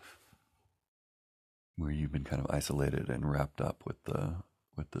you've been kind of isolated and wrapped up with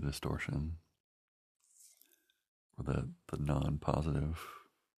the distortion or the non positive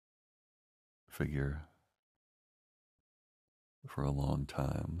figure for a long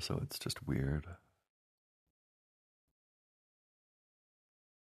time. So it's just weird.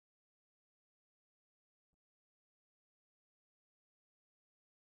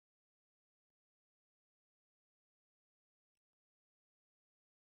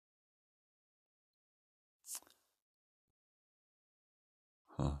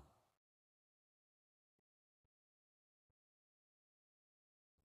 Huh.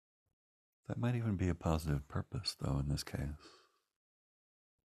 That might even be a positive purpose, though, in this case.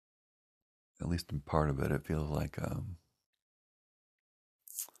 At least in part of it, it feels like um,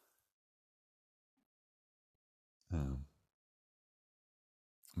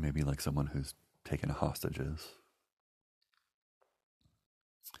 maybe like someone who's taken hostages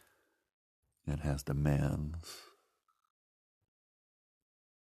and has demands.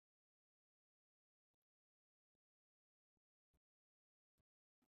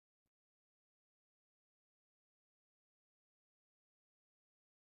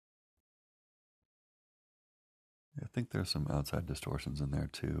 I think there's some outside distortions in there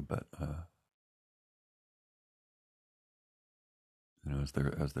too, but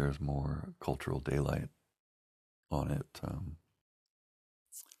as there's more cultural daylight on it,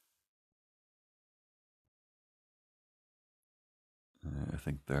 I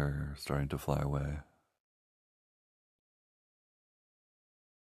think they're starting to fly away.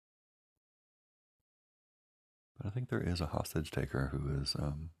 But I think there is a hostage taker who is,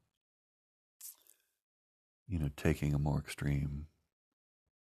 taking a more extreme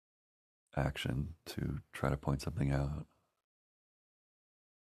action to try to point something out.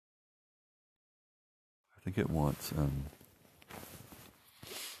 I think it wants a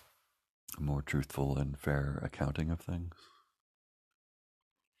more truthful and fair accounting of things,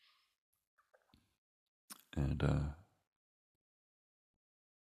 and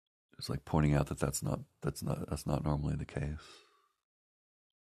it's like pointing out that that's not normally the case.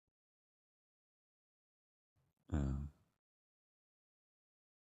 Um,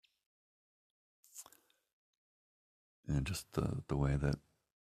 and just the way that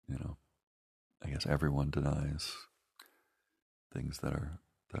you know, I guess everyone denies things that are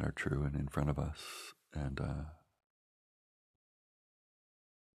true and in front of us, and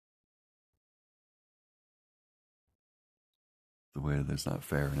the way that it's not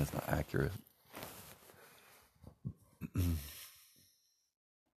fair and it's not accurate.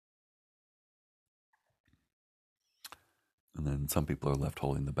 And then some people are left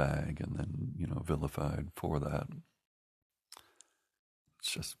holding the bag, and then vilified for that.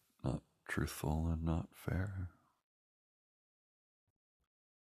 It's just not truthful and not fair.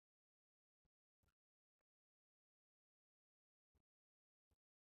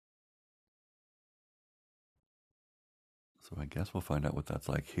 So I guess we'll find out what that's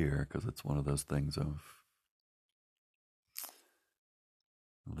like here, because it's one of those things of,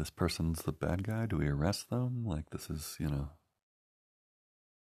 this person's the bad guy. Do we arrest them? Like, this is,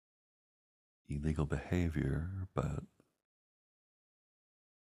 illegal behavior, but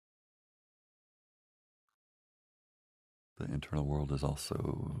the internal world is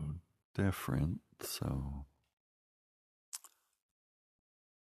also different. So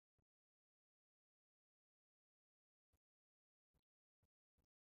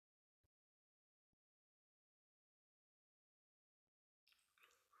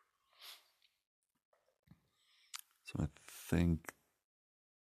I think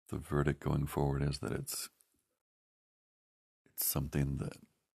the verdict going forward is that it's something that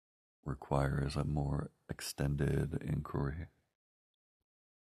requires a more extended inquiry.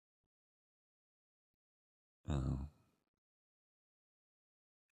 Uh,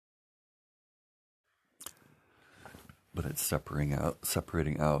 but it's separating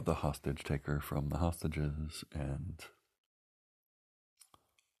out the hostage taker from the hostages, and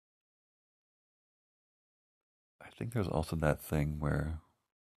I think there's also that thing where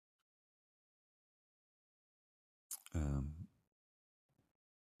um,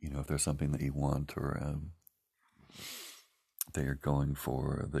 if there's something that you want or that you're going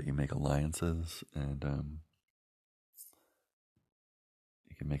for, that you make alliances, and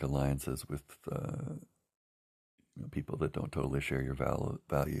you can make alliances with people that don't totally share your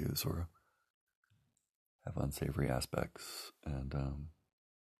values or have unsavory aspects, and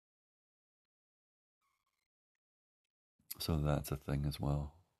so that's a thing as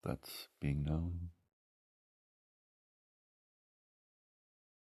well that's being known.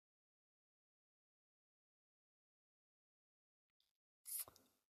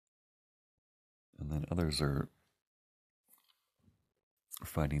 And then others are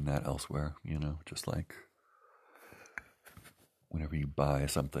finding that elsewhere, just like whenever you buy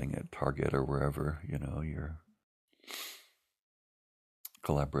something at Target or wherever, you're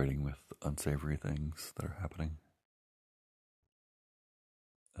collaborating with unsavory things that are happening.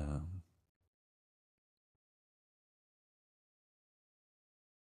 Um,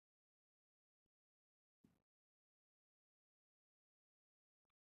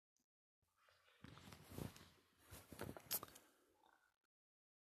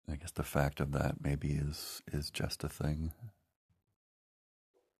 I guess the fact of that maybe is just a thing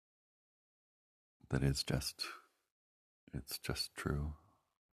that is just it's just true.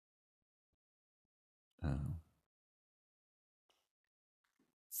 Um,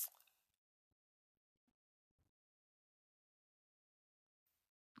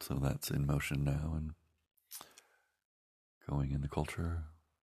 so that's in motion now and going in the culture.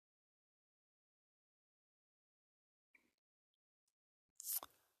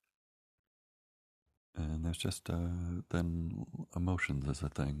 And there's just then emotions as a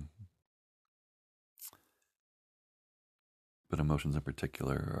thing. But emotions in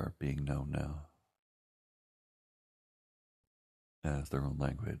particular are being known now as their own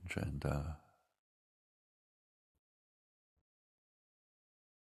language, and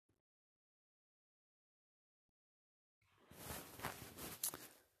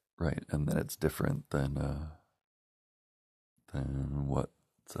right, and that it's different than what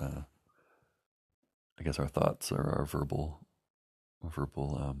uh, I guess our thoughts or our verbal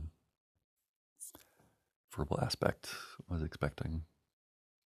verbal aspect was expecting.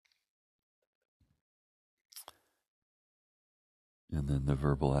 And then the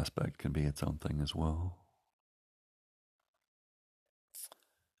verbal aspect can be its own thing as well.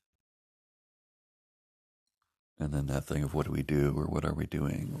 And then that thing of what do we do or what are we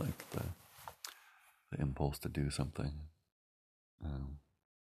doing, like the impulse to do something. Um,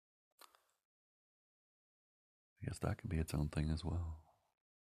 I guess that can be its own thing as well.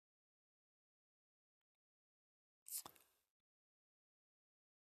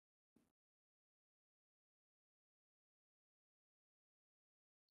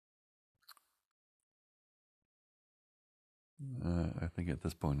 I think at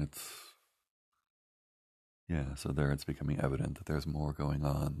this point yeah. So there, it's becoming evident that there's more going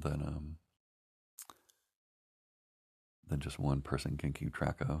on than just one person can keep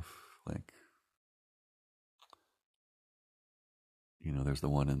track of. Like, there's the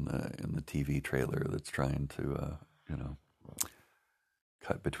one in the TV trailer that's trying to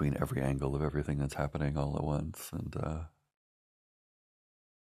cut between every angle of everything that's happening all at once, and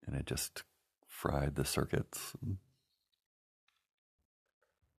it just fried the circuits.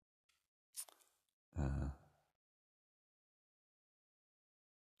 Uh,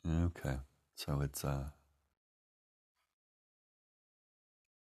 okay, so it's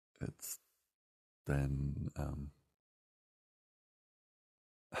then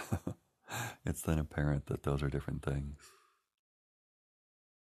it's then apparent that those are different things.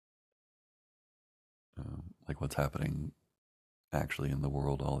 Like what's happening actually in the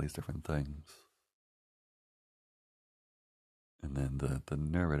world, all these different things. And then the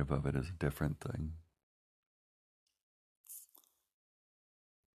narrative of it is a different thing.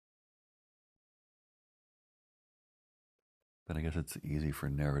 But I guess it's easy for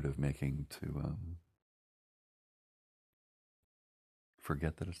narrative making to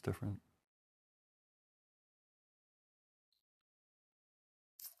forget that it's different.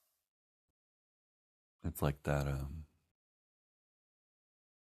 It's like that.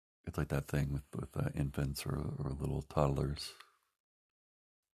 It's like that thing with infants or little toddlers,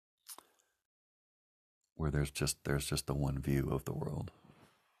 where there's just the one view of the world,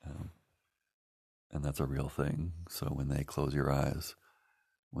 um, and that's a real thing. So when they close their eyes,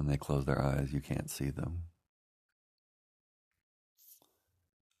 you can't see them.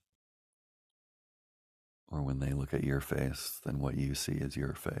 Or when they look at your face, then what you see is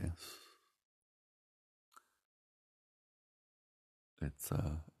your face. It's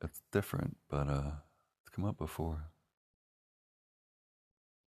different, but it's come up before.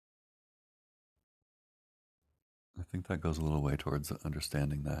 I think that goes a little way towards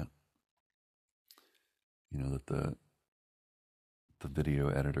understanding that. That the video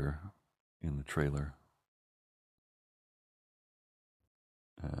editor in the trailer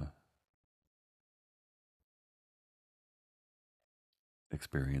uh,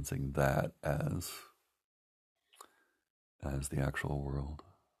 experiencing that as the actual world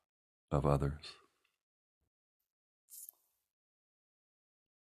of others.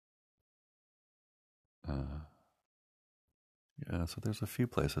 Uh, yeah, so there's a few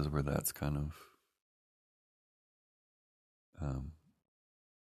places where that's kind of um,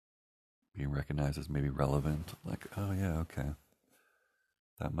 being recognized as maybe relevant. Like, oh yeah, okay,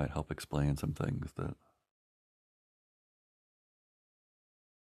 that might help explain some things that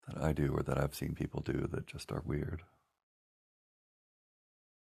I do or that I've seen people do that just are weird.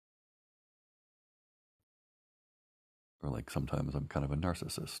 Or like sometimes I'm kind of a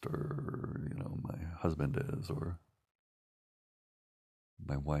narcissist, or my husband is, or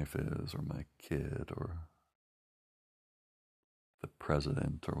my wife is, or my kid, or the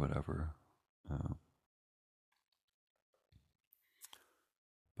president, or whatever. Uh,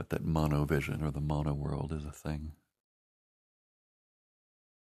 but that monovision or the mono world is a thing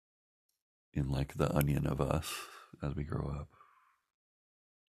in like the onion of us as we grow up.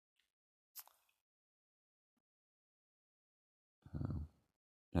 Um,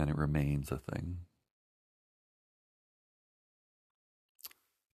 and it remains a thing.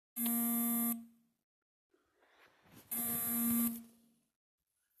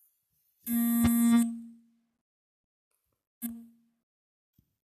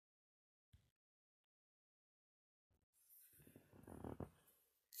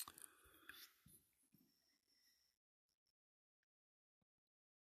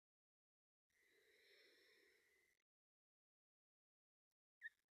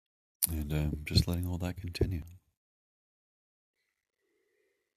 And just letting all that continue.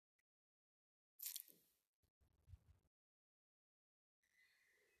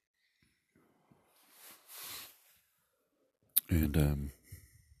 And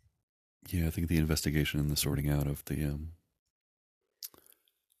yeah, I think the investigation and the sorting out of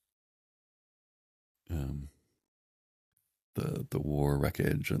um, the war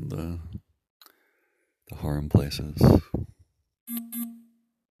wreckage and the harm places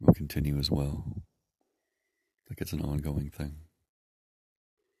will continue as well. Like it's an ongoing thing.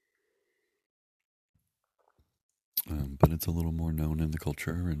 But it's a little more known in the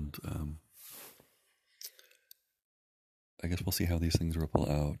culture, and I guess we'll see how these things ripple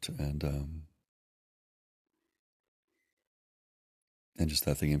out, and just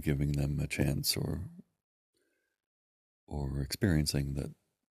that thing of giving them a chance, or experiencing that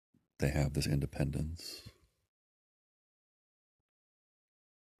they have this independence.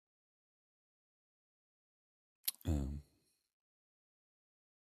 Um,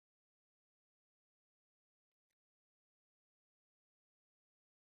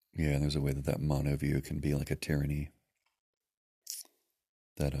 yeah, and there's a way that mono view can be like a tyranny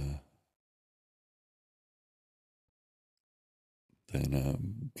that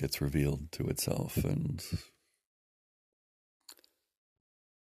then gets revealed to itself, and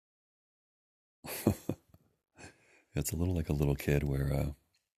it's a little like a little kid where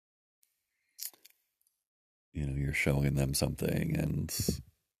you're showing them something, and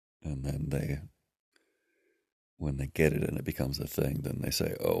then when they get it and it becomes a thing, then they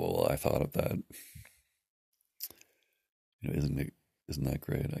say, "Oh, well, I thought of that." Isn't that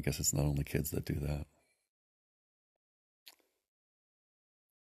great? I guess it's not only kids that do that.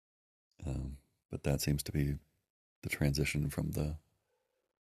 But that seems to be the transition from the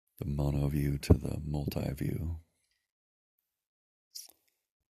mono view to the multi view.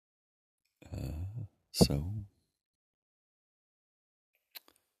 So,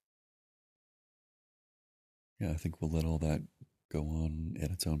 yeah, I think we'll let all that go on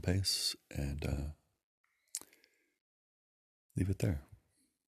at its own pace and leave it there.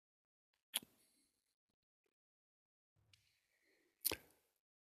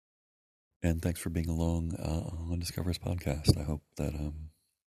 And thanks for being along on Discover's podcast. I hope that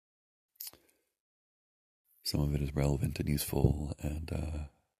some of it is relevant and useful, and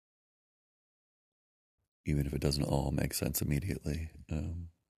even if it doesn't all make sense immediately,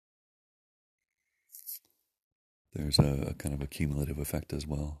 there's a kind of a cumulative effect as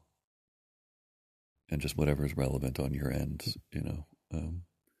well. And just whatever is relevant on your end,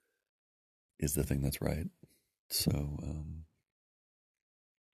 is the thing that's right. So,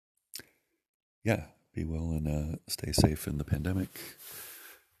 yeah, be well and stay safe in the pandemic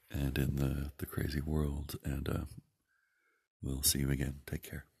and in the crazy world. And we'll see you again. Take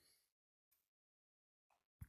care.